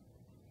inside.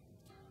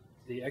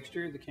 The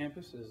exterior of the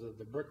campus is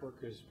the brickwork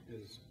is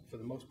for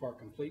the most part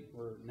complete.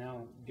 We're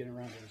now getting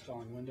around to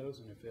installing windows,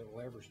 and if it will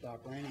ever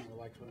stop raining, we'll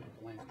like to make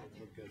the landscape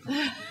look good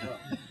as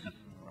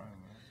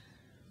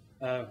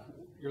well.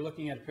 You're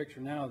looking at a picture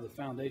now of the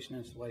foundation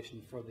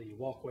installation for the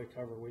walkway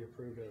cover we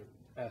approved at a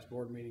past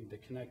board meeting to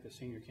connect the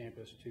senior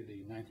campus to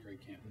the 9th grade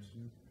campus.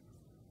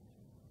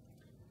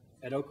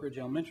 At Oak Ridge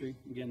Elementary,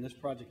 again, this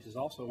project is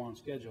also on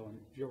schedule, and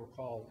if you'll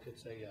recall,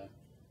 it's a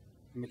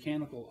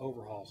mechanical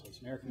overhaul, so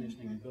it's an air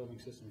conditioning and building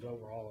systems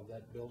overhaul of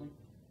that building.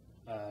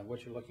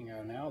 What you're looking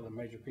at now, the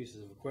major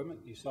pieces of equipment.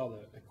 You saw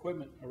the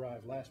equipment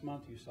arrive last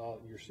month.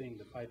 You're seeing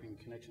the piping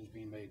connections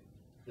being made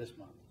this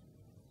month.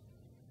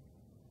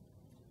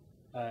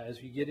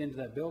 As you get into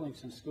that building,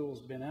 since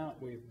school's been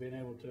out, we've been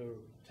able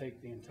to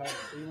take the entire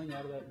ceiling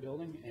out of that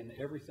building and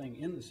everything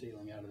in the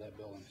ceiling out of that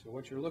building. So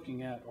what you're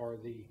looking at are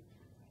the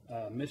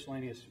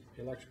miscellaneous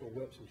electrical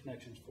whips and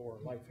connections for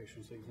light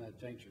fixtures, things of that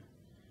nature.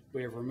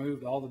 We have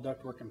removed all the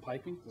ductwork and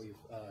piping. We've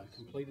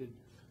completed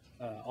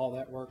all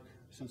that work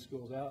since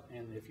school's out,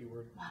 and if you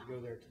were to go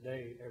there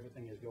today,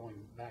 everything is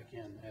going back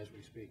in as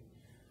we speak.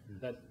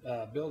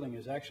 That building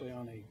is actually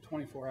on a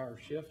 24-hour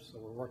shift, so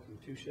we're working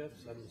 2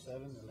 shifts, 7 to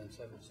 7, and then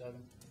 7 to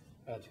 7,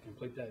 to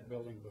complete that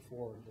building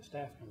before the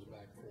staff comes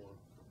back for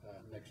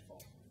next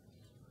fall.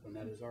 And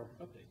that is our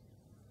update.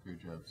 Good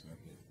job, sir.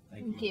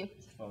 Thank you.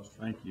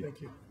 Thank you.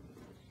 Thank you.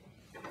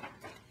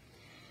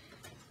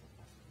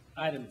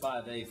 Item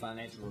 5A,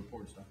 financial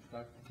reports, Dr.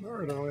 Stockton. All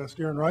right, I'll ask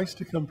Darren Rice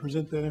to come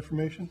present that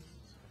information.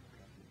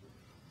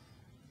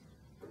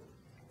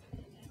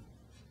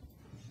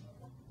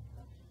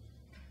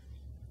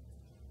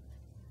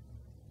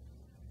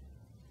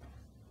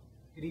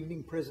 Good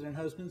evening, President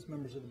Husbands,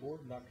 members of the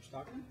board, and Dr.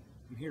 Stockton.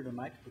 I'm here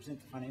tonight to present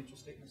the financial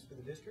statements for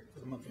the district for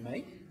the month of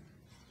May.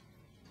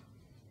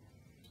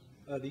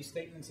 These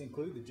statements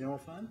include the general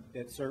fund,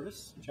 debt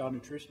service, child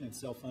nutrition, and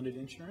self-funded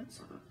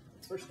insurance.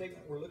 The first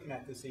statement we're looking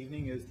at this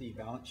evening is the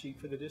balance sheet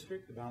for the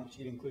district. The balance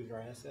sheet includes our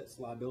assets,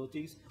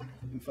 liabilities,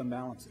 and fund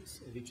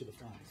balances of each of the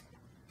funds.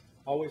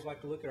 Always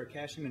like to look at our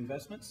cash and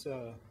investments,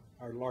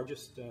 our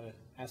largest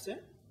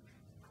asset.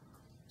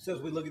 So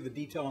as we look at the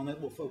detail on that,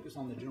 we'll focus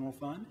on the general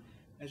fund.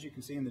 As you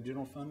can see in the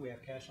general fund, we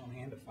have cash on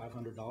hand of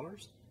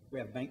 $500. We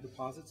have bank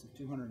deposits of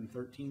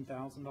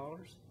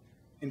 $213,000.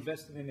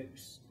 Invested in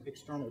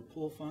external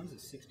pool funds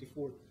is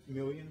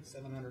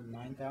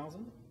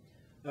 $64,709,000.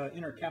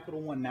 In our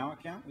Capital One Now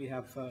account, we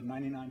have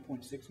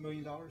 $99.6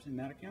 million in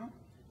that account.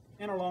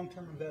 And our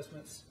long-term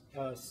investments,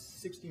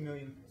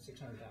 $60,600,000.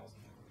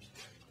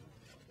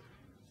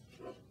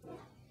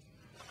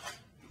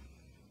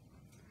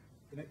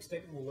 The next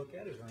statement we'll look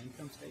at is our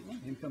income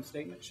statement. The income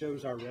statement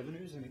shows our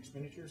revenues and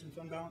expenditures and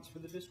fund balance for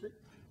the district.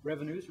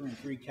 Revenues are in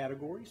 3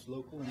 categories: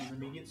 local and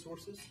intermediate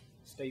sources,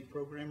 state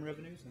program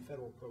revenues, and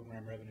federal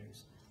program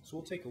revenues. So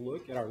we'll take a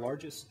look at our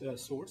largest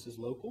source is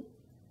local.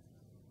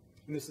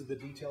 And this is the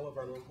detail of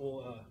our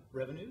local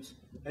revenues.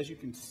 As you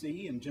can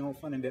see, in general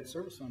fund and debt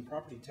service fund,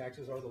 property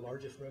taxes are the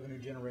largest revenue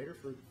generator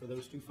for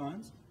those 2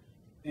 funds.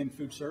 In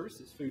food service,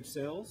 it's food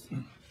sales,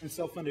 and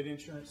self-funded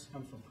insurance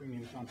comes from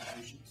premium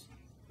contributions.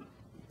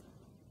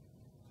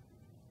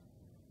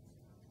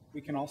 We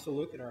can also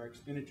look at our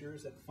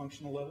expenditures at the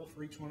functional level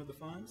for each one of the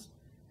funds.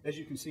 As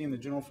you can see in the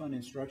general fund,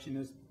 instruction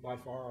is by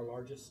far our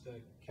largest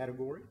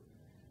category.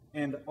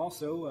 And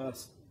also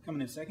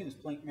coming in second is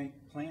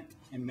plant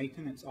and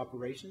maintenance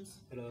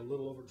operations at a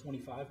little over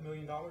 $25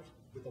 million,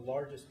 with the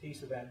largest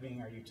piece of that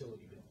being our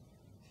utility bill.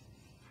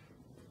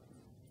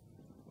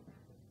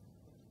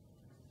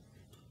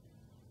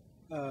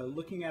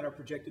 Looking at our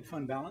projected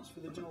fund balance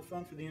for the general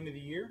fund for the end of the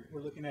year,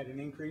 we're looking at an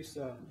increase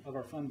of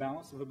our fund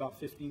balance of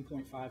about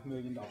 $15.5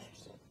 million.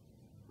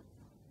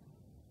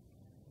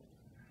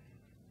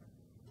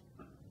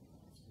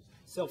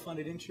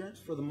 Self-funded insurance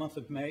for the month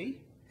of May,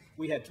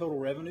 we had total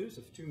revenues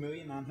of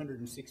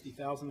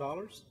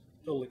 $2,960,000,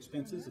 total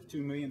expenses of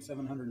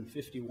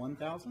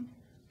 $2,751,000,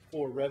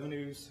 for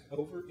revenues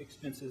over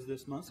expenses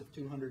this month of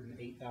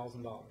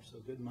 $208,000. So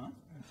good month.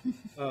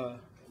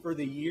 For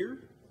the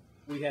year,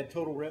 we have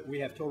total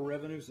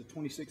revenues of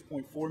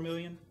 $26.4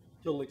 million,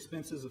 total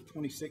expenses of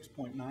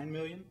 $26.9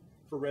 million,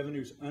 for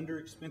revenues under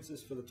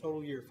expenses for the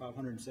total year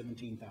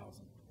 $517,000.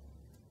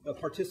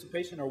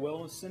 Participation in our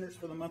wellness centers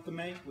for the month of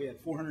May, we had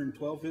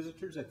 412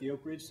 visitors at the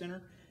Oak Ridge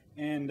Center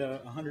and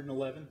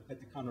 111 at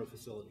the Conroe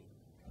facility.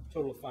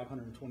 Total of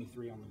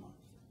 523 on the month.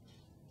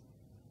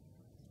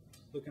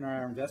 Looking at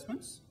our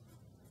investments,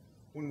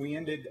 when we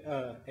ended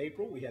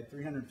April, we had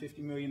 $350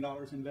 million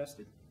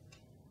invested.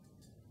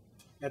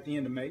 At the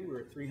end of May, we were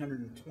at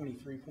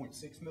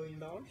 $323.6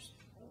 million.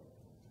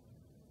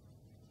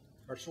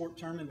 Our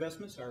short-term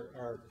investments,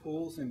 our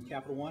pools in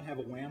Capital One have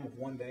a WAM of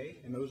 1 day,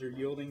 and those are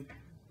yielding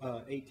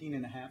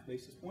 18.5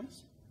 basis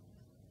points.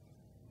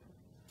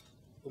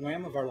 The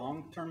WAM of our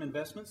long-term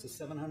investments is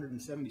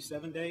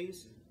 777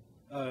 days,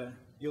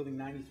 yielding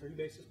 93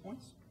 basis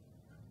points.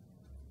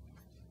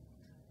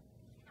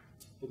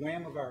 The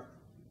WAM of our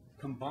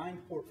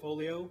combined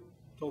portfolio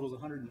totals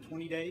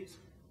 120 days,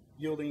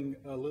 yielding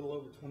a little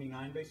over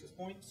 29 basis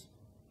points.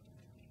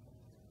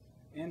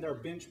 And our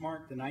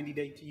benchmark, the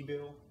 90-day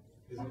T-bill,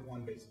 is at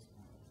 1 basis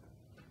point.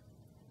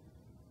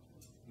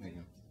 Thank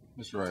you.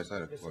 Mr. Rice, I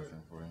had a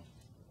question for you.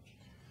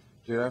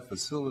 Did our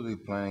facility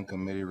planning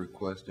committee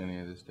request any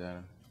of this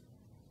data?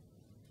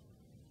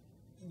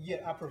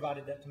 Yeah, I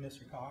provided that to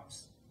Mr.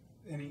 Cox,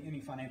 any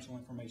financial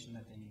information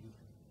that they need.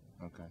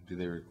 Okay. Did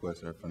they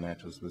request our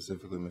financials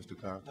specifically,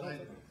 Mr. Cox?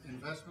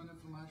 Investment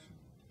information?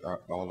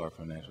 All our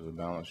financials, the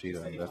balance sheet,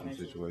 our investment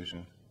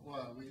situation.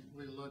 Well,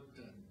 we looked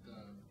at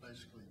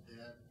basically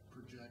debt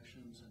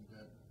projections and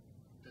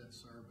debt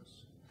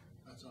service.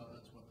 That's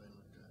what they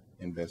looked at.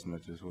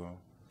 Investments as well?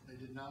 They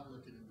did not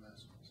look at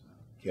investments, no.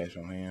 Cash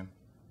on hand?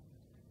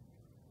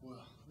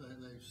 Well,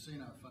 they've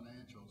seen our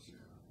financials,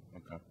 yeah.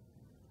 Okay.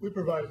 We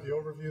provided the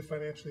overview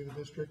financially of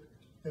the district,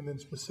 and then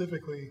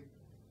specifically,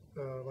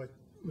 like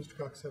Mr.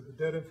 Cox said, the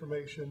debt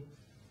information,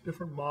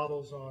 different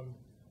models on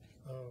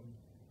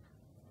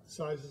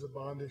sizes of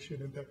bond issue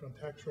and impact on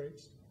tax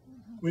rates.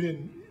 We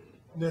didn't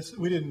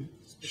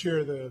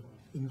share the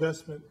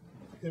investment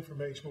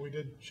information, but we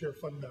did share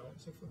fund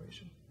balance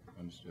information.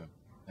 Understood.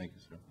 Thank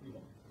you, sir.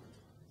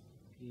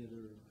 Any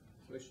other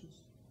questions?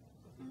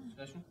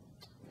 Discussion?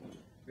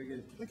 Very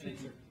good.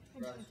 Thank you.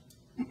 Right.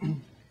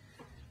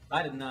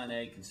 Item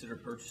 9A, consider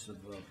purchase of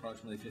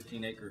approximately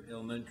 15-acre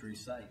elementary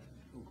site,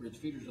 Oak Ridge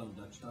Feeder Zone.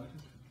 Dr.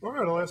 Stockton? All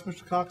right, I'll ask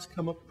Mr. Cox to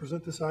come up and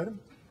present this item.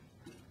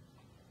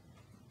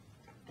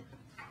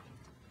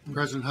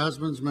 President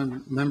Husbands,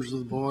 members of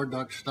the board,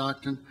 Dr.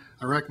 Stockton,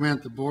 I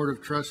recommend the Board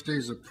of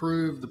Trustees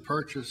approve the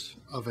purchase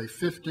of a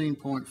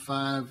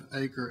 15.5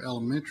 acre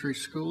elementary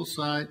school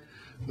site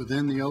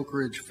within the Oak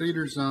Ridge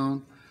Feeder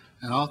Zone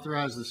and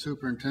authorize the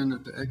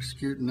superintendent to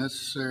execute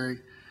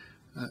necessary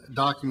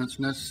documents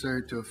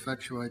necessary to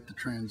effectuate the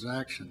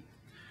transaction.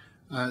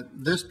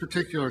 This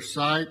particular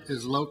site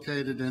is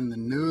located in the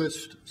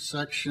newest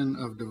section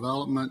of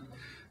development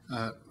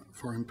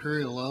for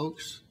Imperial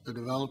Oaks. The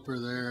developer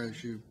there,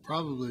 as you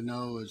probably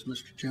know, is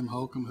Mr. Jim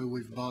Holcomb, who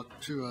we've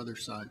bought 2 other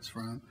sites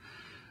from.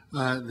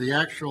 The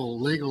actual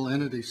legal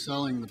entity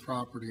selling the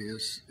property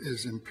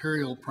is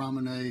Imperial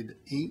Promenade,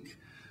 Inc.,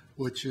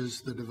 which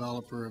is the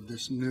developer of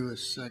this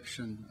newest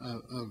section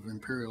of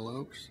Imperial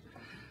Oaks.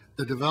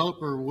 The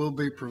developer will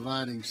be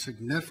providing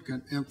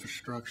significant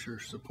infrastructure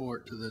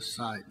support to this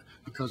site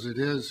because it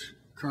is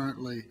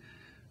currently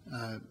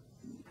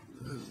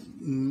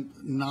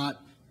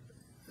not.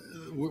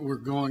 We're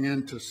going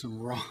into some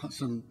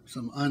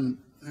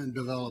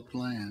undeveloped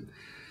land.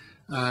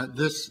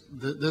 This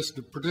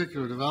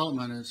particular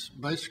development is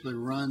basically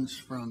runs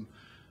from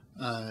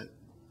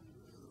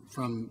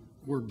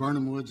where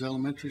Burnham Woods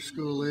Elementary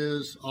School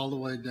is all the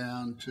way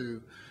down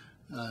to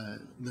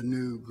the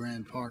new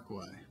Grand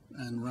Parkway,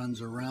 and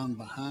runs around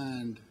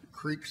behind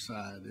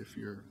Creekside, if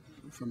you're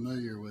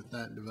familiar with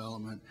that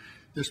development.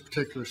 This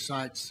particular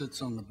site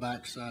sits on the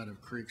backside of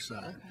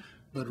Creekside.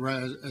 But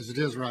as it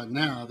is right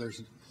now,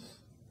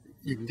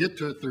 you can get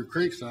to it through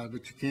Creekside,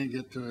 but you can't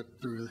get to it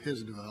through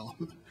his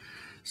development.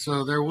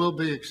 So there will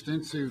be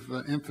extensive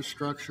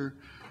infrastructure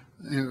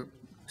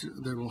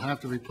that will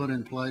have to be put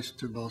in place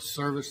to both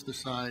service the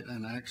site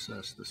and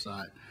access the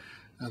site.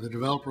 The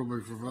developer will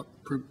be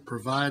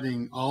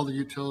providing all the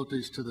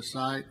utilities to the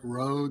site,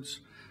 roads,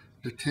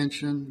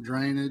 detention,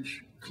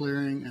 drainage,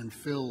 clearing, and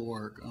fill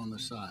work on the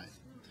site.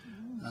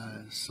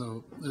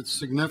 So it's a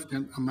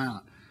significant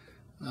amount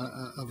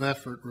of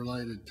effort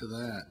related to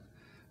that.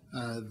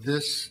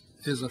 This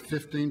is a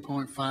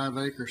 15.5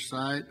 acre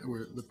site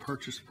where the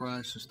purchase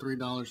price is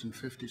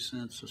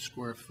 $3.50 a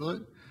square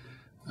foot,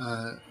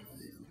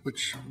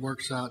 which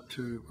works out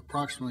to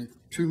approximately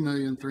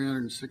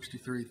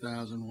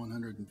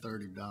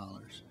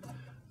 $2,363,130.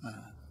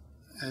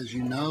 As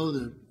you know,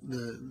 the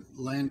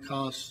land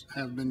costs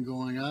have been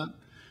going up,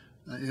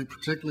 and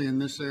particularly in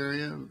this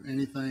area.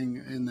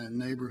 Anything in that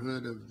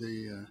neighborhood of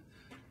the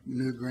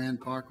new Grand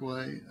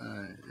Parkway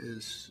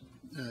is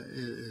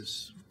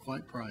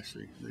quite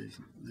pricey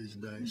these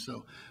days.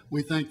 So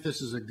we think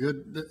this is a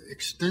good,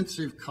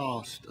 extensive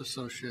cost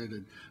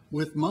associated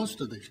with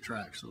most of these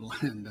tracts of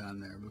land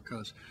down there,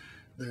 because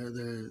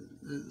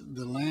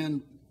the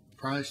land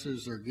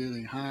prices are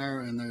getting higher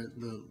and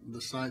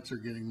the sites are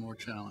getting more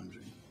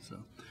challenging.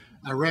 So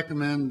I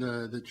recommend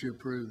that you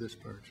approve this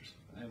purchase.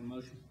 I have a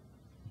motion.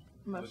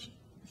 Motion.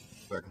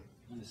 Second.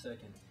 And a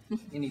second.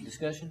 Any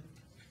discussion,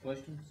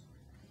 questions?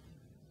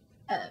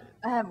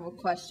 I have a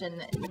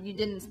question. You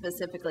didn't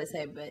specifically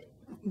say, but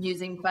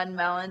using fund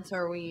balance,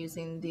 or are we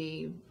using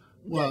the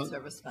debt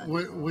service fund?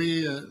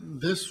 We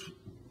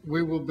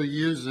will be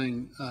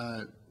using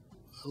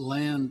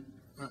land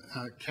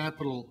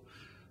capital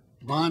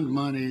bond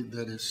money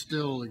that is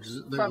still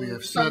that we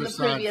have set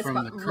aside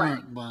from the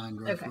current bond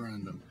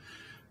referendum.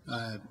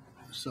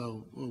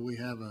 So we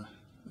have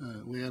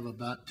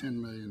about $10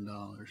 million.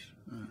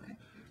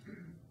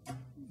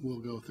 We'll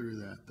go through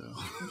that though.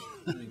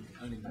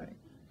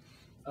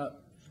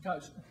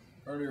 Coach,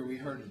 earlier we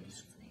heard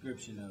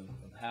description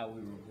of how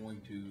we were going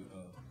to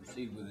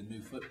proceed with a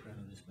new footprint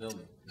of this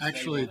building?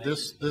 Actually,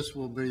 this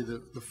will be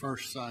the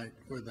first site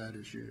where that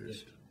is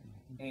used.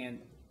 And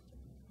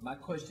my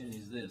question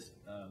is this,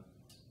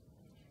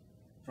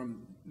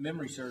 from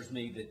memory serves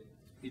me that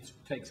it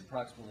takes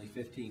approximately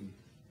 15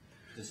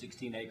 to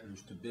 16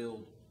 acres to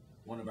build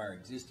one of our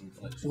existing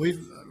flex schools.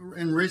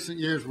 In recent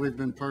years, we've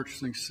been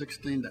purchasing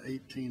 16 to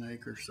 18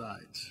 acre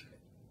sites.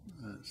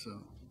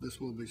 So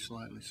this will be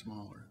slightly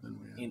smaller than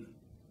we have.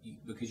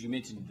 Because you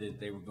mentioned that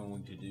they were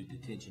going to do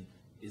detention.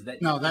 Is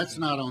that? No, that's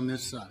not on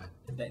this side.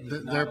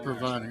 They're on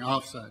providing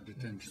our offsite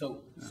detention.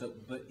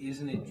 But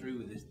isn't it true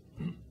with this,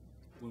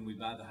 when we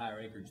buy the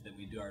higher acreage, that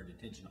we do our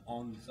detention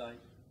on the site?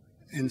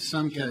 In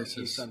some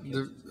cases,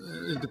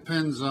 it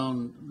depends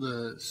on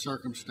the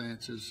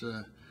circumstances.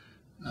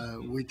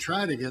 We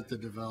try to get the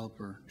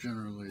developer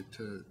generally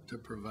to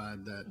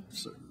provide that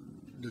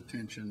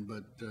detention,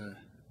 but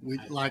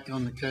like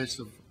on the case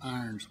of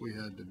Irons, we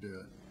had to do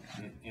it.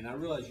 And I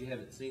realize you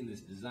haven't seen this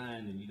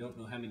design and you don't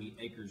know how many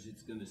acres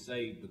it's going to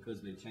save because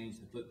they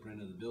changed the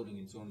footprint of the building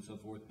and so on and so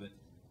forth. But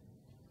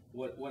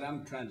what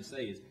I'm trying to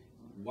say is,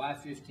 why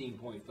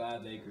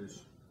 15.5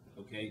 acres,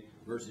 okay,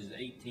 versus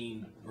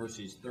 18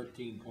 versus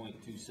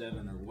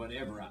 13.27 or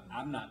whatever?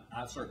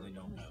 I certainly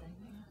don't know.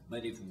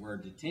 But if where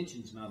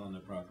detention's not on the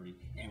property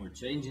and we're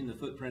changing the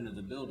footprint of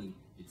the building,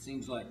 it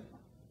seems like,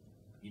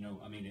 at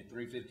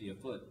 $350 a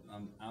foot,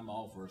 I'm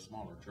all for a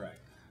smaller track.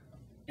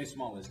 As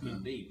small as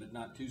can be, but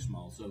not too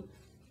small. So,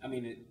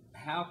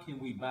 how can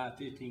we buy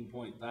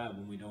 15.5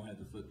 when we don't have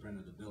the footprint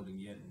of the building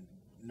yet and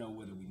know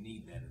whether we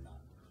need that or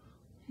not?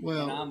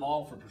 Well, and I'm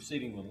all for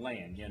proceeding with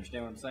land. You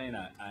understand what I'm saying?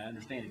 I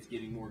understand it's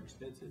getting more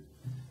expensive,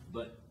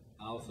 but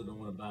I also don't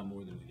want to buy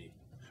more than we need.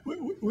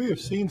 We have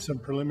seen some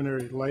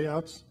preliminary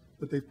layouts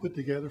that they've put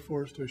together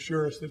for us to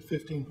assure us that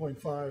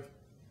 15.5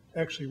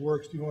 actually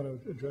works. Do you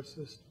want to address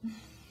this?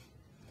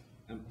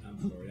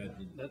 I'm sorry, I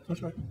didn't.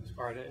 That's right.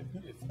 All right,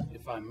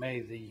 if I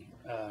may,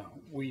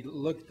 we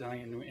looked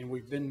and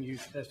we've been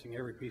testing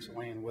every piece of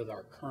land with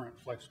our current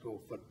flex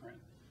school footprint.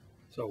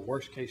 So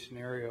worst case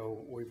scenario,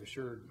 we've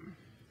assured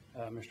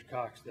Mr.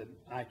 Cox that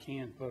I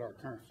can put our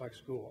current flex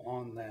school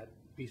on that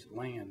piece of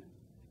land,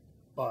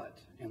 but,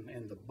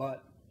 and the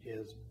but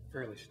is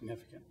fairly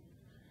significant.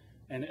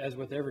 And as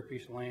with every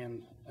piece of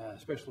land,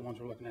 especially the ones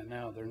we're looking at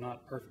now, they're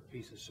not perfect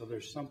pieces. So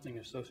there's something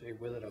associated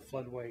with it, a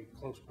floodway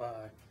close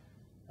by,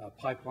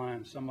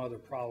 pipeline, some other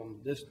problem.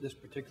 This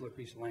particular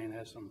piece of land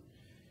has some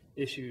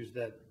issues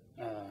that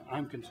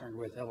I'm concerned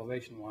with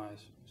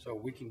elevation-wise. So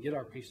we can get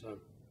our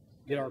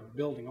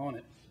building on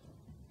it,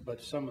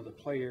 but some of the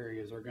play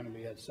areas are going to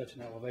be at such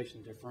an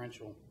elevation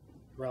differential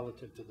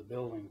relative to the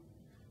building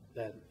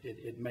that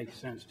it makes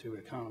sense to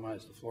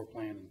economize the floor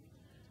plan.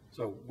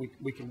 So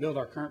we can build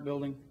our current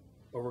building,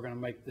 but we're going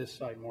to make this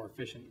site more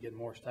efficient, get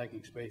more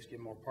stacking space, get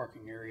more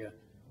parking area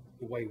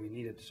the way we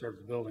need it to serve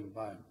the building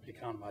by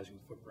economizing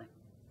the footprint.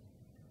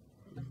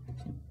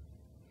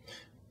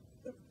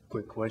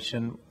 Quick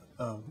question.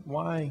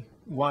 Why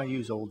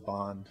use old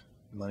bond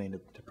money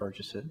to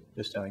purchase it?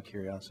 Just out of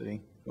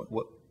curiosity.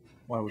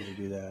 Why would we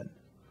do that?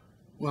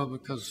 Well,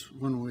 because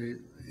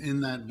in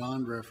that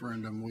bond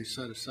referendum, we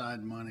set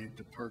aside money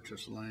to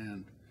purchase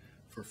land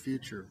for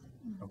future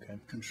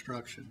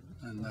construction,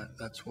 and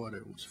that's what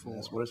it was for.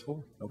 That's what it's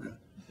for? Okay.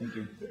 Thank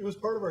you. It was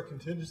part of our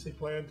contingency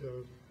plan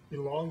to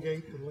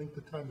elongate the length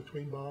of time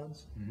between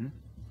bonds.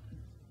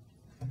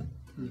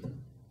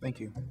 Thank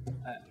you.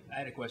 I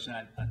had a question.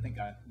 I think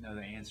I know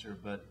the answer,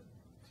 but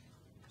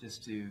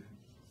just to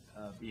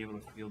be able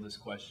to field this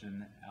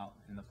question out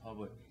in the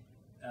public,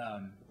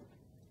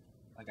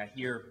 I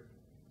hear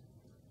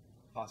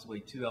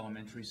possibly 2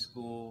 elementary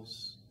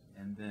schools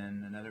and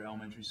then another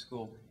elementary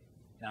school.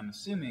 And I'm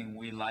assuming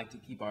we like to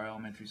keep our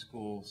elementary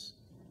schools,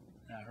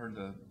 and I heard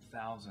the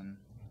 1,000.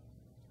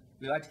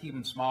 We like to keep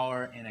them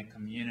smaller in a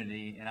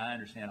community, and I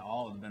understand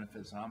all of the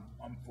benefits.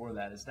 I'm for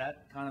that. Is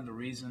that kind of the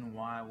reason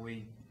why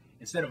we,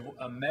 instead of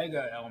a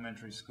mega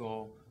elementary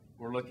school,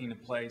 we're looking to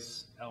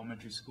place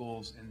elementary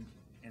schools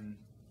in,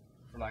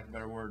 for lack of a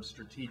better word,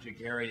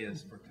 strategic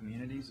areas for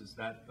communities? Is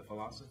that the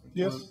philosophy?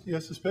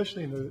 Yes,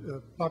 especially in a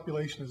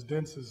population as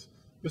dense as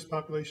this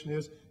population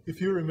is.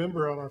 If you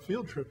remember on our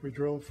field trip, we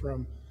drove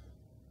from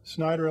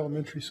Snyder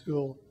Elementary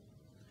School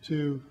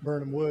to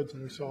Burnham Woods,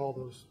 and we saw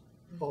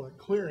all that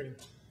clearing.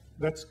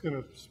 That's going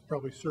to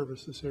probably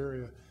service this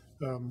area.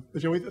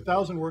 But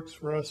 1,000 works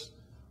for us,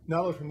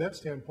 not only from that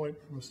standpoint,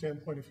 from a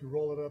standpoint if you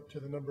roll it up to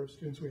the number of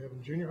students we have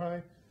in junior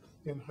high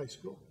and high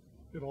school.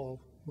 It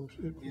all moves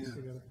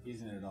together.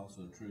 Isn't it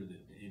also true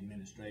that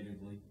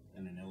administratively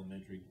in an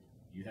elementary,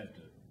 you have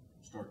to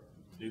start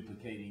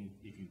duplicating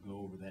if you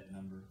go over that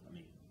number?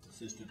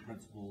 Assistant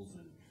principals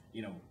and,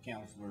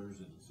 counselors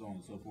and so on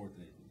and so forth.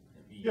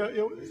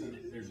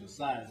 There's a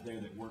size there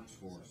that works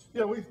for us.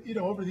 Yeah, we've,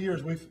 over the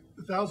years,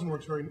 1,000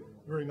 works very,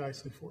 very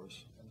nicely for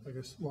us. I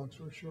guess, long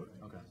story short.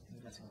 Okay.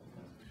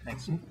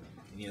 Thanks.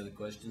 Any other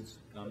questions,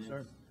 comments? Yes,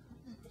 sir.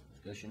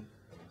 Discussion?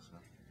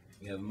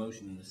 We have a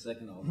motion and a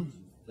second. All those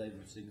in favor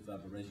signify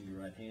by raising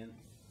your right hand.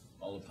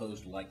 All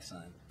opposed, like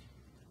sign.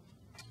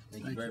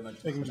 Thank you very much.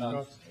 Thank you, Mr.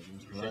 Cox. Cox.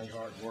 Appreciate your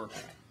hard work.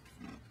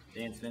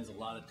 Dan spends a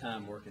lot of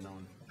time working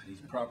on these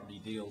property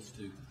deals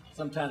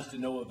sometimes to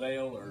no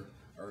avail or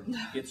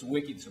gets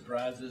wicked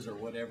surprises or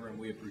whatever, and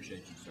we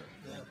appreciate you, sir.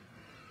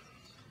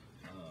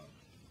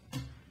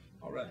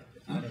 All right,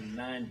 item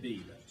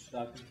 9B, Dr.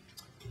 Stockton.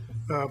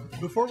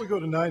 Before we go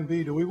to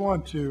 9B, do we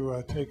want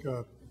to take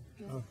a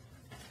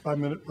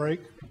 5-minute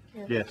break?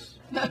 Yes.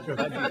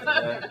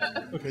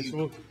 Okay,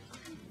 so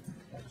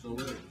we'll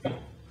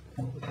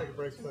take a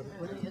break.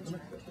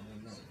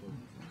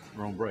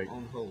 We're on break.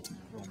 On hold.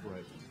 On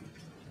break.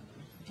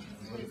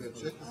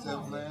 Check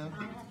yourself, man.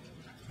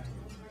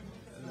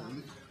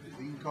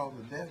 You can call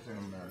the death in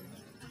America.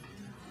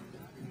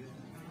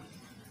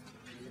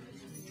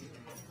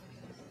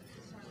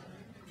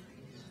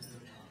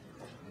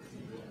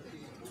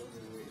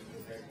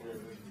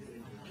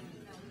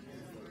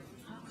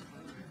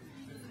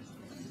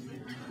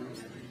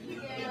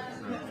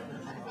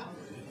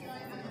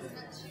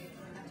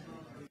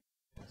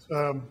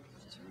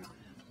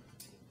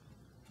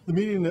 The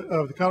meeting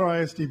of the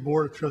Conroe ISD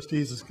Board of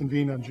Trustees is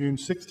convened on June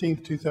 16,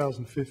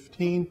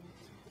 2015.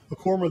 A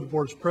quorum of the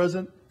board is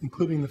present,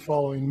 including the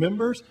following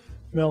members: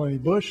 Melanie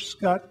Bush,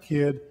 Scott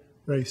Kidd,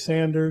 Ray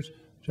Sanders,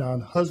 John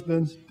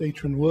Husbands,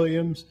 Datron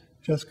Williams,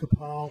 Jessica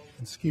Powell,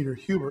 and Skeeter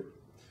Hubert.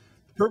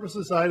 The purpose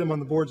of this item on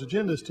the board's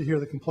agenda is to hear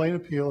the complaint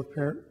appeal of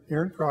parent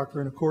Aaron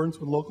Crocker in accordance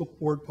with local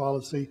board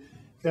policy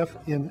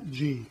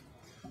FNG.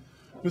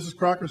 Mrs.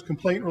 Crocker's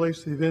complaint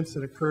relates to the events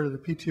that occurred at a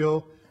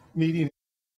PTO meeting